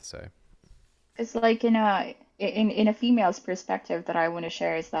 something I Right. wanted to say. It's like in a female's perspective that I want to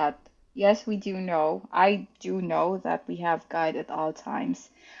share is that yes, we do know. I do know that we have God at all times.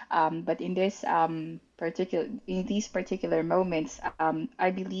 But in this particular in these particular moments,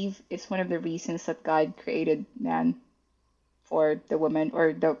 I believe it's one of the reasons that God created man for the woman,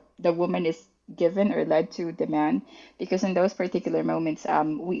 or the woman is given or led to the man, because in those particular moments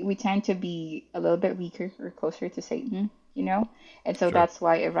we tend to be a little bit weaker or closer to Satan, you know. And so Sure. that's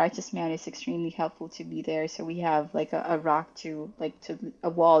why a righteous man is extremely helpful to be there, so we have like a rock to like to a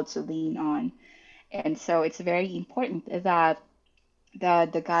wall to lean on. And so it's very important that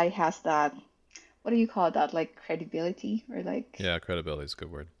the guy has that, what do you call that, like credibility, or like Yeah, credibility is a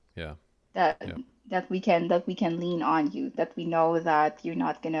good word. Yeah. that Yeah. that we can lean on you, that we know that you're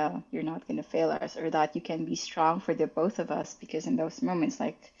not gonna fail us, or that you can be strong for the both of us, because in those moments,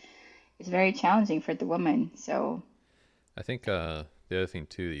 like, it's very challenging for the woman. So I think the other thing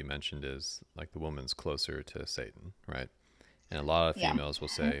too that you mentioned is like the woman's closer to Satan, right? And a lot of yeah, females will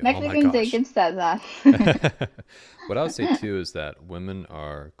say, "Oh my Mexican gosh." Jacob said that. What I would say too is that women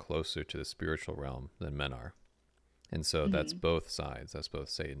are closer to the spiritual realm than men are. And so that's Hmm. both sides. That's both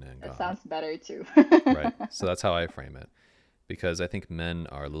Satan and That God, sounds better too. right? So that's how I frame it because I think men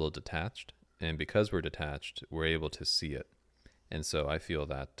are a little detached. And because we're detached, we're able to see it. And so I feel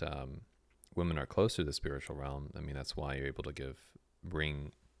that women are closer to the spiritual realm. I mean, that's why you're able to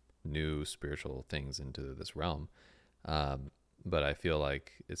bring new spiritual things into this realm. Um, but I feel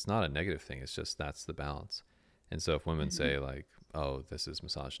like it's not a negative thing. It's just that's the balance. And so if women Hmm. say like, "Oh, this is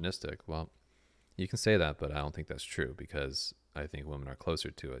misogynistic," well, you can say that, but I don't think that's true because I think women are closer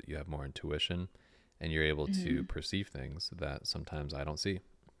to it. You have more intuition, and you're able to Hmm. perceive things that sometimes I don't see,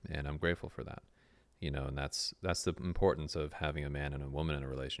 and I'm grateful for that. And that's the importance of having a man and a woman in a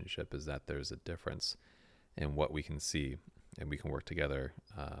relationship is that there's a difference in what we can see, and we can work together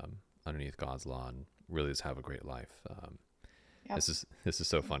underneath God's law and really just have a great life. Yep. This is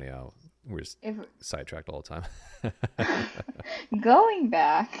so funny how we're just If sidetracked all the time. going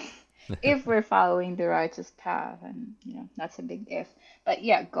back, if we're following the righteous path, and that's a big if. But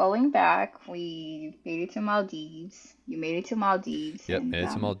yeah, going back, we made it to Maldives. You made it to Maldives, Yep, and made it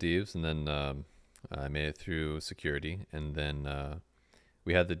to Maldives, and then I made it through security, and then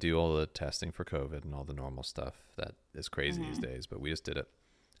we had to do all the testing for COVID and all the normal stuff that is crazy these mhm, days, but we just did it.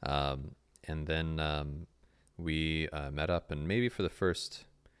 And then we met up, and maybe for the first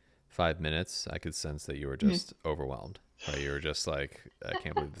 5 minutes, I could sense that you were mhm. just overwhelmed, right? You were just like, I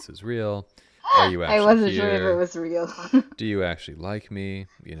can't believe this is real. Are you I actually wasn't sure if it here? was real. Do you actually like me?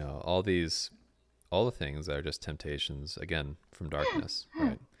 All these all the things that are just temptations, again, from darkness,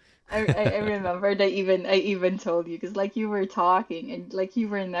 right? I remembered I even told you because like you were talking and like you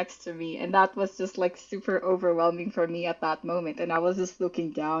were next to me and that was just like super overwhelming for me at that moment and I was just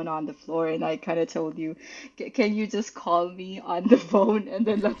looking down on the floor and I kind of told you, Can you just call me on the phone and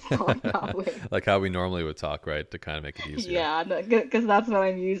then let's talk that way." Like how we normally would talk, right? To kind of make it easier. Yeah, because that's what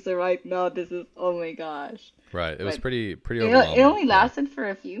I'm used to right now. This is, oh my gosh. Right. It was But pretty it overwhelming. only Yeah. lasted for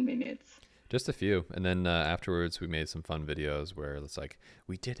a few minutes. Just a few. And then afterwards, we made some fun videos where it's like,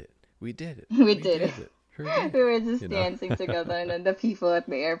 we did it. We did it. We We did it. did it. Hooray. We were You just know? dancing together, and then the people at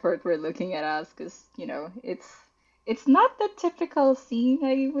the airport were looking at us because, it's not the typical scene,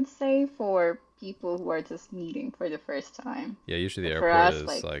 I would say, for people who are just meeting for the first time. Yeah, usually the But for airport us,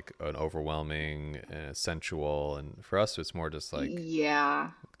 is like, like an overwhelming, sensual. And for us, it's more just like yeah.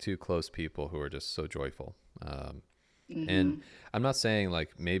 two close people who are just so joyful. And Hmm. I'm not saying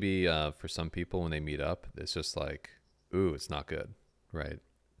like maybe for some people when they meet up, it's just like, ooh, it's not good, right?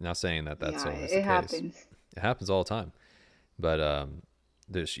 Not saying that that's Yeah, always the it case. happens. It happens all the time, but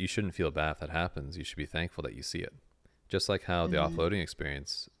you shouldn't feel bad if that happens. You should be thankful that you see it. Just like how the Hmm. offloading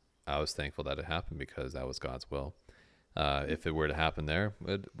experience, I was thankful that it happened because that was God's will. If it were to happen there,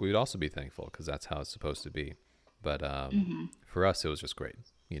 we'd also be thankful because that's how it's supposed to be. But Hmm. for us, it was just great,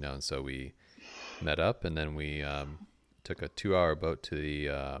 and so we met up and then we took a 2 hour boat to the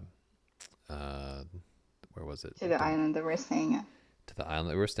uh, where was it? To the island that we're staying at. To the island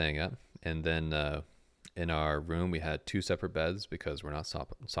that we were staying at, and then in our room we had two separate beds because we're not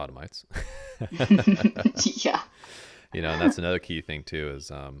sodomites. Yeah. And that's another key thing too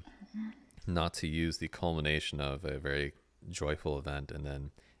is not to use the culmination of a very joyful event and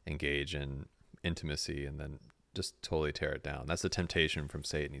then engage in intimacy and then just totally tear it down. That's the temptation from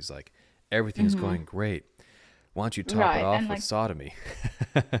Satan. He's like, everything's Hmm. going great. Why don't you top it Right. off And with like, sodomy?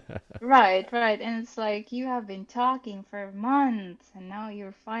 right. And it's like you have been talking for months and now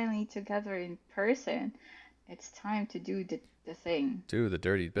you're finally together in person. It's time to do the thing. Do the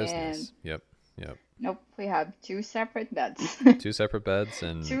dirty And business. Yep. Yep. nope, we have two separate beds. Two separate beds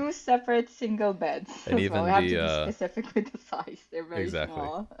and Two separate single beds as well. We even have to the be specific with the size. They're very exactly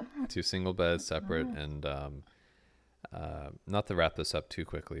small. two single beds separate and not to wrap this up too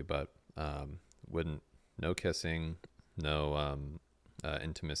quickly, but wouldn't no kissing, no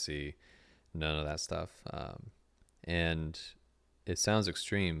intimacy, none of that stuff. And it sounds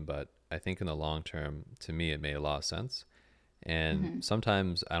extreme, but I think in the long term, to me, it made a lot of sense. And Hmm.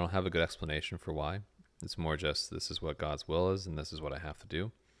 sometimes I don't have a good explanation for why. It's more just this is what God's will is, and this is what I have to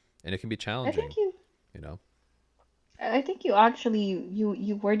do. And it can be I think challenging, you you know. I think you actually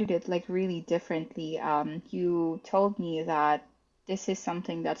you worded it like really differently. You told me that this is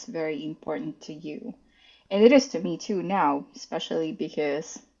something that's very important to you. And it is to me too now, especially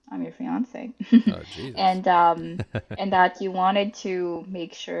because I'm your fiance. Oh Jesus. And and that you wanted to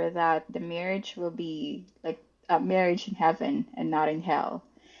make sure that the marriage will be like a marriage in heaven and not in hell.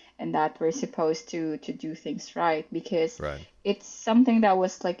 And that we're supposed to do things right because Right. it's something that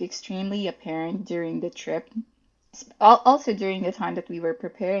was like extremely apparent during the trip, also during the time that we were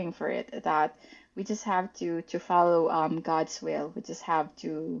preparing for it, that we just have to follow God's will. We just have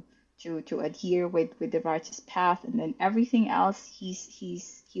to adhere with the righteous path, and then everything else he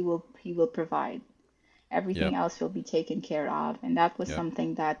will provide. Everything Yep. else will be taken care of, and that was Yep.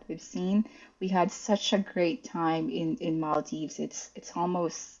 something that we've seen. We had such a great time in Maldives. It's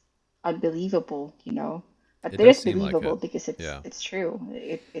almost unbelievable. But It it does is seem like believable it. because it's Yeah. it's true.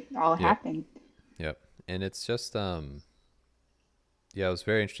 It all Yep. happened. Yep. And it's just yeah, it was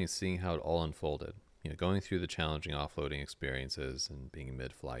very interesting seeing how it all unfolded. Going through the challenging offloading experiences and being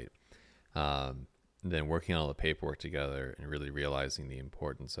mid-flight, then working on all the paperwork together and really realizing the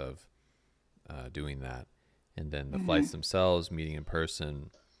importance of doing that, and then the Hmm. flights themselves, meeting in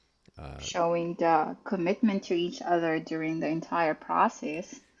person, Showing the commitment to each other during the entire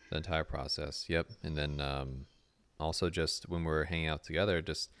process. the entire process. Yep. And then also just when we were hanging out together,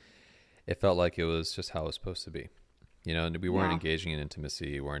 just it felt like it was just how it was supposed to be. And we weren't Yeah. engaging in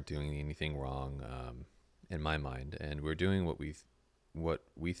intimacy, we weren't doing anything wrong, in my mind, and we're doing what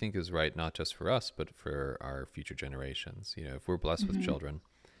we think is right, not just for us, but for our future generations. If we're blessed with Hmm. children,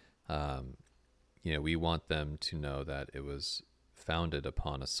 um, we want them to know that it was founded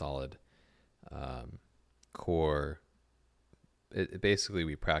upon a solid core. Basically,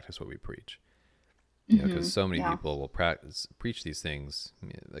 we practice what we preach. Hmm. Because so many Yeah. people will preach these things.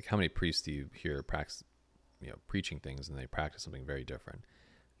 Like how many priests do you hear practice, preaching things and they practice something very different?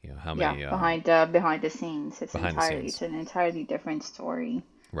 How Yeah. many Behind the scenes, behind the it's scenes, an entirely different story.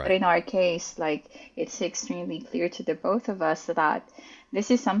 But right? in our case, like it's extremely clear to the both of us that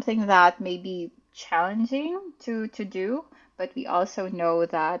this is something that maybe challenging to do, but we also know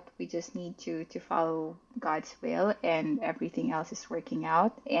that we just need to follow God's will, and everything else is working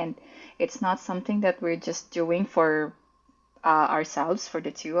out. And it's not something that we're just doing for ourselves, for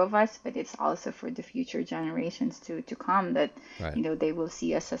the two of us, but it's also for the future generations to come, that Right. they will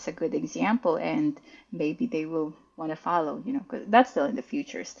see us as a good example, and maybe they will want to follow, 'cause that's still in the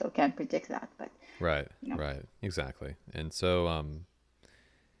future, still can't predict that, but Right. you know. Right. Exactly. And so,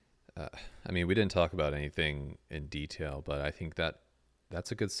 uh, I mean, we didn't talk about anything in detail, but I think that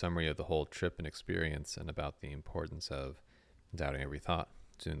that's a good summary of the whole trip and experience, and about the importance of doubting every thought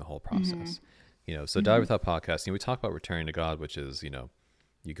during the whole Mm-hmm. process. So Doubt Mm-hmm. Every Thought podcast, we talk about returning to God, which is,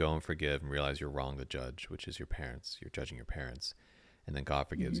 you go and forgive and realize you're wrong to judge, which is your parents. You're judging your parents. And then God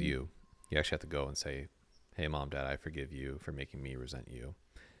forgives Mm-hmm. you. You actually have to go and say, hey, mom, dad, I forgive you for making me resent you.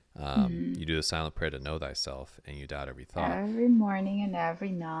 Mm-hmm. You do the silent prayer to know thyself, and you doubt every thought. Every morning and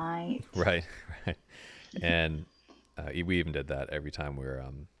every night. Right, right. And we even did that every time we were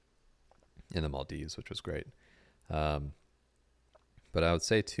in the Maldives, which was great. Um, but I would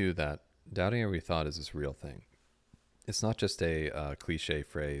say, too, that doubting every thought is this real thing. It's not just a cliche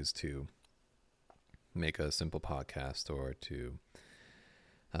phrase to make a simple podcast, or to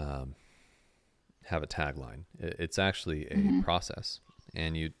um, have a tagline. It's actually a Mm-hmm. process,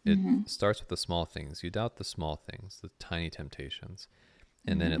 and it Mm-hmm. starts with the small things. You doubt the small things, the tiny temptations,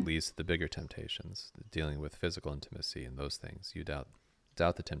 and then Mm-hmm. it leads to the bigger temptations, dealing with physical intimacy and those things. You doubt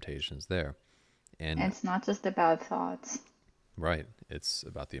the temptations there, And and it's not just about thoughts. right, it's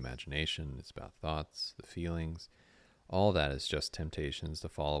about the imagination, it's about thoughts, the feelings. All that is just temptations to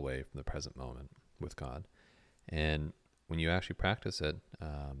fall away from the present moment with God. And when you actually practice it,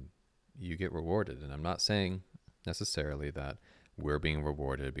 you get rewarded. And I'm not saying necessarily that we're being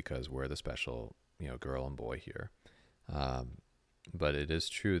rewarded because we're the special, girl and boy here. Um, but it is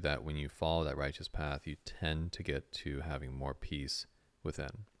true that when you follow that righteous path, you tend to get to having more peace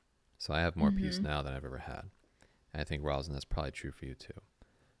within. So I have more peace Mm-hmm. now than I've ever had. And I think, Rosin, that's probably true for you too.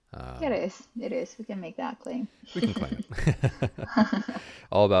 It Um, is. It is. We can make that claim. we can claim it.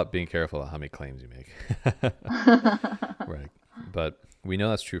 All about being careful about how many claims you make. Right. But we know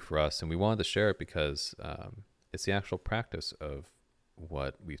that's true for us, and we wanted to share it because it's the actual practice of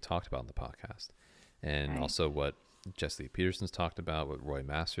what we've talked about in the podcast, and Right. also what Jesse Peterson's talked about, what Roy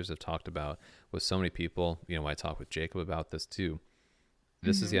Masters have talked about with so many people. When I talk with Jacob about this too,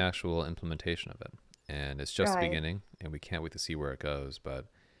 this is the Mm-hmm. actual implementation of it. And it's just the Right. beginning, and we can't wait to see where it goes. But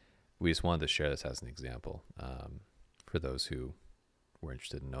we just wanted to share this as an example for those who were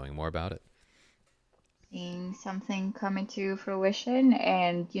interested in knowing more about it. Seeing something come into fruition,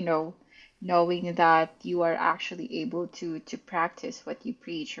 and knowing that you are actually able to practice what you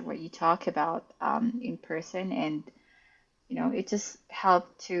preach or what you talk about in person, and it just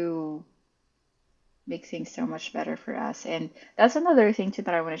helped to make things so much better for us. And that's another thing too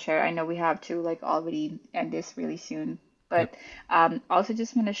that I want to share. I know we have to like already end this really soon, Yep. but also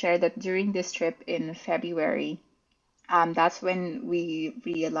just want to share that during this trip in February, that's when we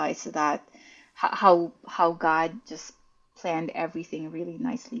realized that how God just planned everything really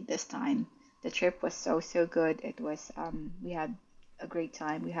nicely this time. The trip was so good. It was we had a great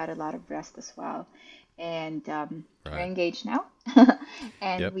time. We had a lot of rest as well, and we're Right. engaged now,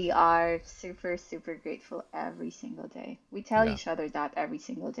 and Yep. we are super grateful every single day. We tell Yeah. each other that every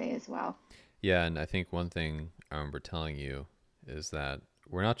single day as well. Yeah, and I think one thing I remember telling you is that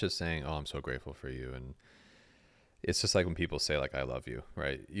we're not just saying, "Oh, I'm so grateful for you," and it's just like when people say, like, "I love you,"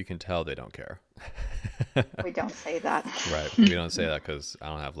 right? You can tell they don't care. We don't say that. Right. We don't say that because I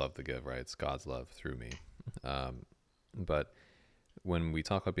don't have love to give, right? It's God's love through me. Um, but when we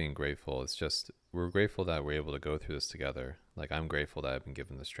talk about being grateful, it's just we're grateful that we're able to go through this together. Like, I'm grateful that I've been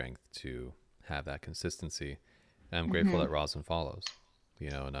given the strength to have that consistency, and I'm grateful Hmm. that Rosin follows.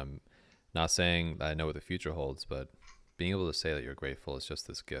 And I'm not saying that I know what the future holds, but being able to say that you're grateful is just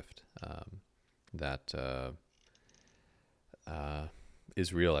this gift that uh,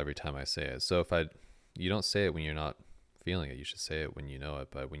 is real every time I say it. So you don't say it when you're not feeling it. You should say it when you know it.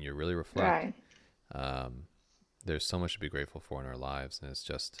 But when you really reflect, Right. um, there's so much to be grateful for in our lives, and it's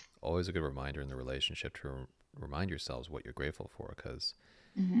just always a good reminder in the relationship to remind yourselves what you're grateful for, because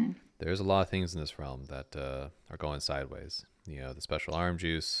Hmm. there's a lot of things in this realm that are going sideways. The special arm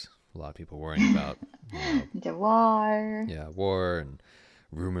juice. A lot of people worrying about, you know, The war. yeah, war and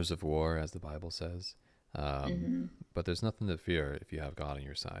rumors of war, as the Bible says. Um, Hmm. but there's nothing to fear if you have God on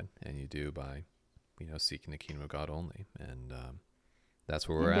your side, and you do by, seeking the kingdom of God only. And that's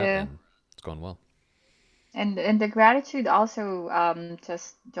where we're And at, the and it's going well. and the gratitude also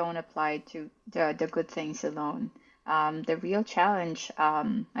just don't apply to the good things alone. The real challenge,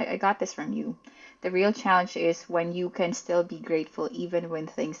 I got this from you. The real challenge is when you can still be grateful even when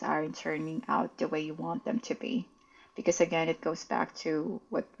things aren't turning out the way you want them to be. Because again, it goes back to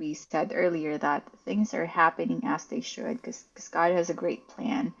what we said earlier that things are happening as they should because God has a great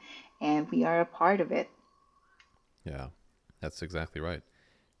plan and we are a part of it. Yeah, that's exactly right.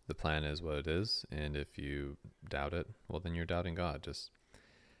 The plan is what it is, and if you doubt it, well, then you're doubting God. Just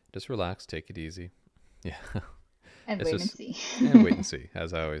relax, take it easy. Yeah, And it's wait and just see. and wait and see.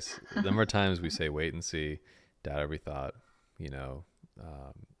 As I always, the more times we say wait and see, doubt every thought. You know,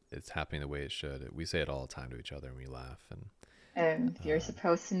 it's happening the way it should. We say it all the time to each other, and we laugh. And And if you're um,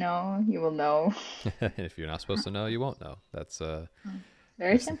 supposed to know, you will know. if you're not supposed to know, you won't know.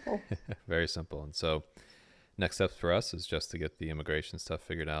 Very That's simple. very simple. And so, next steps for us is just to get the immigration stuff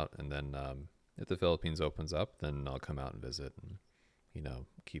figured out, and then if the Philippines opens up, then I'll come out and visit, and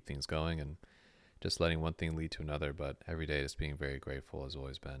keep things going, and just letting one thing lead to another. But every day, just being very grateful has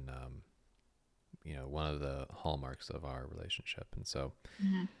always been, one of the hallmarks of our relationship. And so,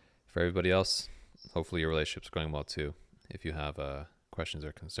 Mhm. for everybody else, hopefully your relationship's going well too. If you have questions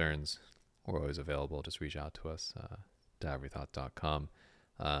or concerns, we're always available. Just reach out to us, daverythought.com.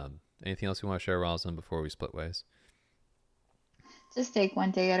 Anything else you want to share, Rosalyn, before we split ways? Just take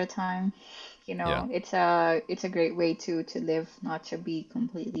one day at a time. Yeah, It's a great way to live, not to be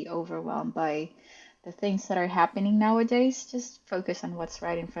completely overwhelmed by the things that are happening nowadays. Just focus on what's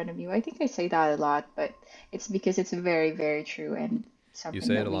right in front of you. I think I say that a lot, but it's because it's very, very true and you something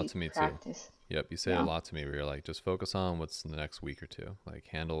say it that a lot we to me too. practice. Yep, you say it a Yeah. lot to me where you're like, just focus on what's in the next week or two. Like,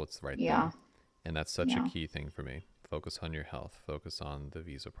 handle what's the right Yeah. thing. And that's such a Yeah. key thing for me. Focus on your health, focus on the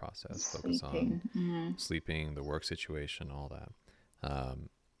visa process, focus on Sleeping. Hmm. sleeping, the work situation, all that. Um,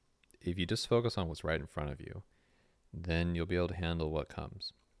 if you just focus on what's right in front of you, then you'll be able to handle what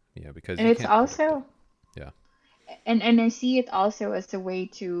comes. Because And you it's can't predict it. also Yeah. and I see it also as a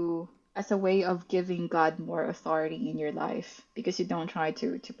way of giving God more authority in your life because you don't try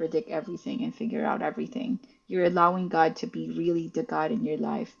to predict everything and figure out everything. You're allowing God to be really the God in your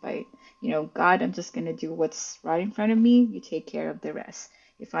life by, God, I'm just gonna do what's right in front of me. You take care of the rest.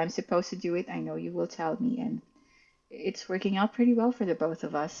 If I'm supposed to do it, I know you will tell me, and it's working out pretty well for the both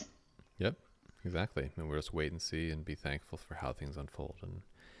of us. Yep. Exactly. And we'll just wait and see and be thankful for how things unfold. And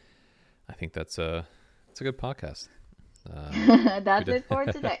I think it's a good podcast. We That's did. it for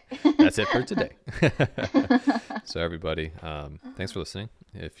today. That's it for today. So everybody, thanks for listening.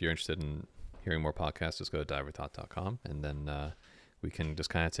 If you're interested in hearing more podcasts, just go to diverthought.com, and then we can just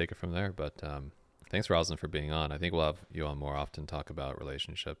kind of take it from there. But thanks, Rosalyn, for being on. I think we'll have you on more often, talk about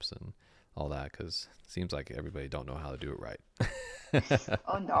relationships and all that, because it seems like everybody don't know how to do it right.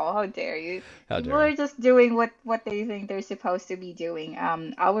 Oh no, how dare you? How People dare are I? just doing what they think they're supposed to be doing.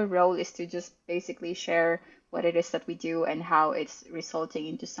 Our role is to just basically share what it is that we do and how it's resulting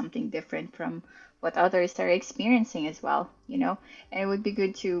into something different from what others are experiencing as well, you know? And it would be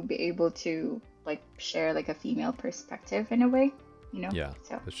good to be able to like share like a female perspective in a way, you know? Yeah,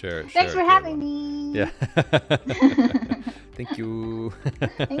 So, but share thanks share for a good having one. Yeah. me. Thank you.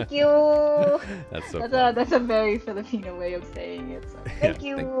 Thank you. That's so That's a fun. that's a very Filipino way of saying it. So, Yeah. thank Thank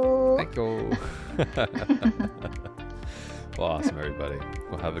you. thank you. Well, awesome, everybody.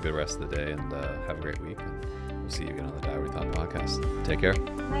 Well, have a good rest of the day, and have a great week. And we'll see you again on the Diary Thought podcast. Take care.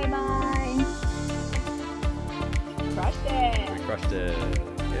 Bye bye. Crushed We it. crushed it.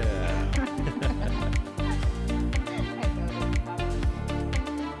 Yeah.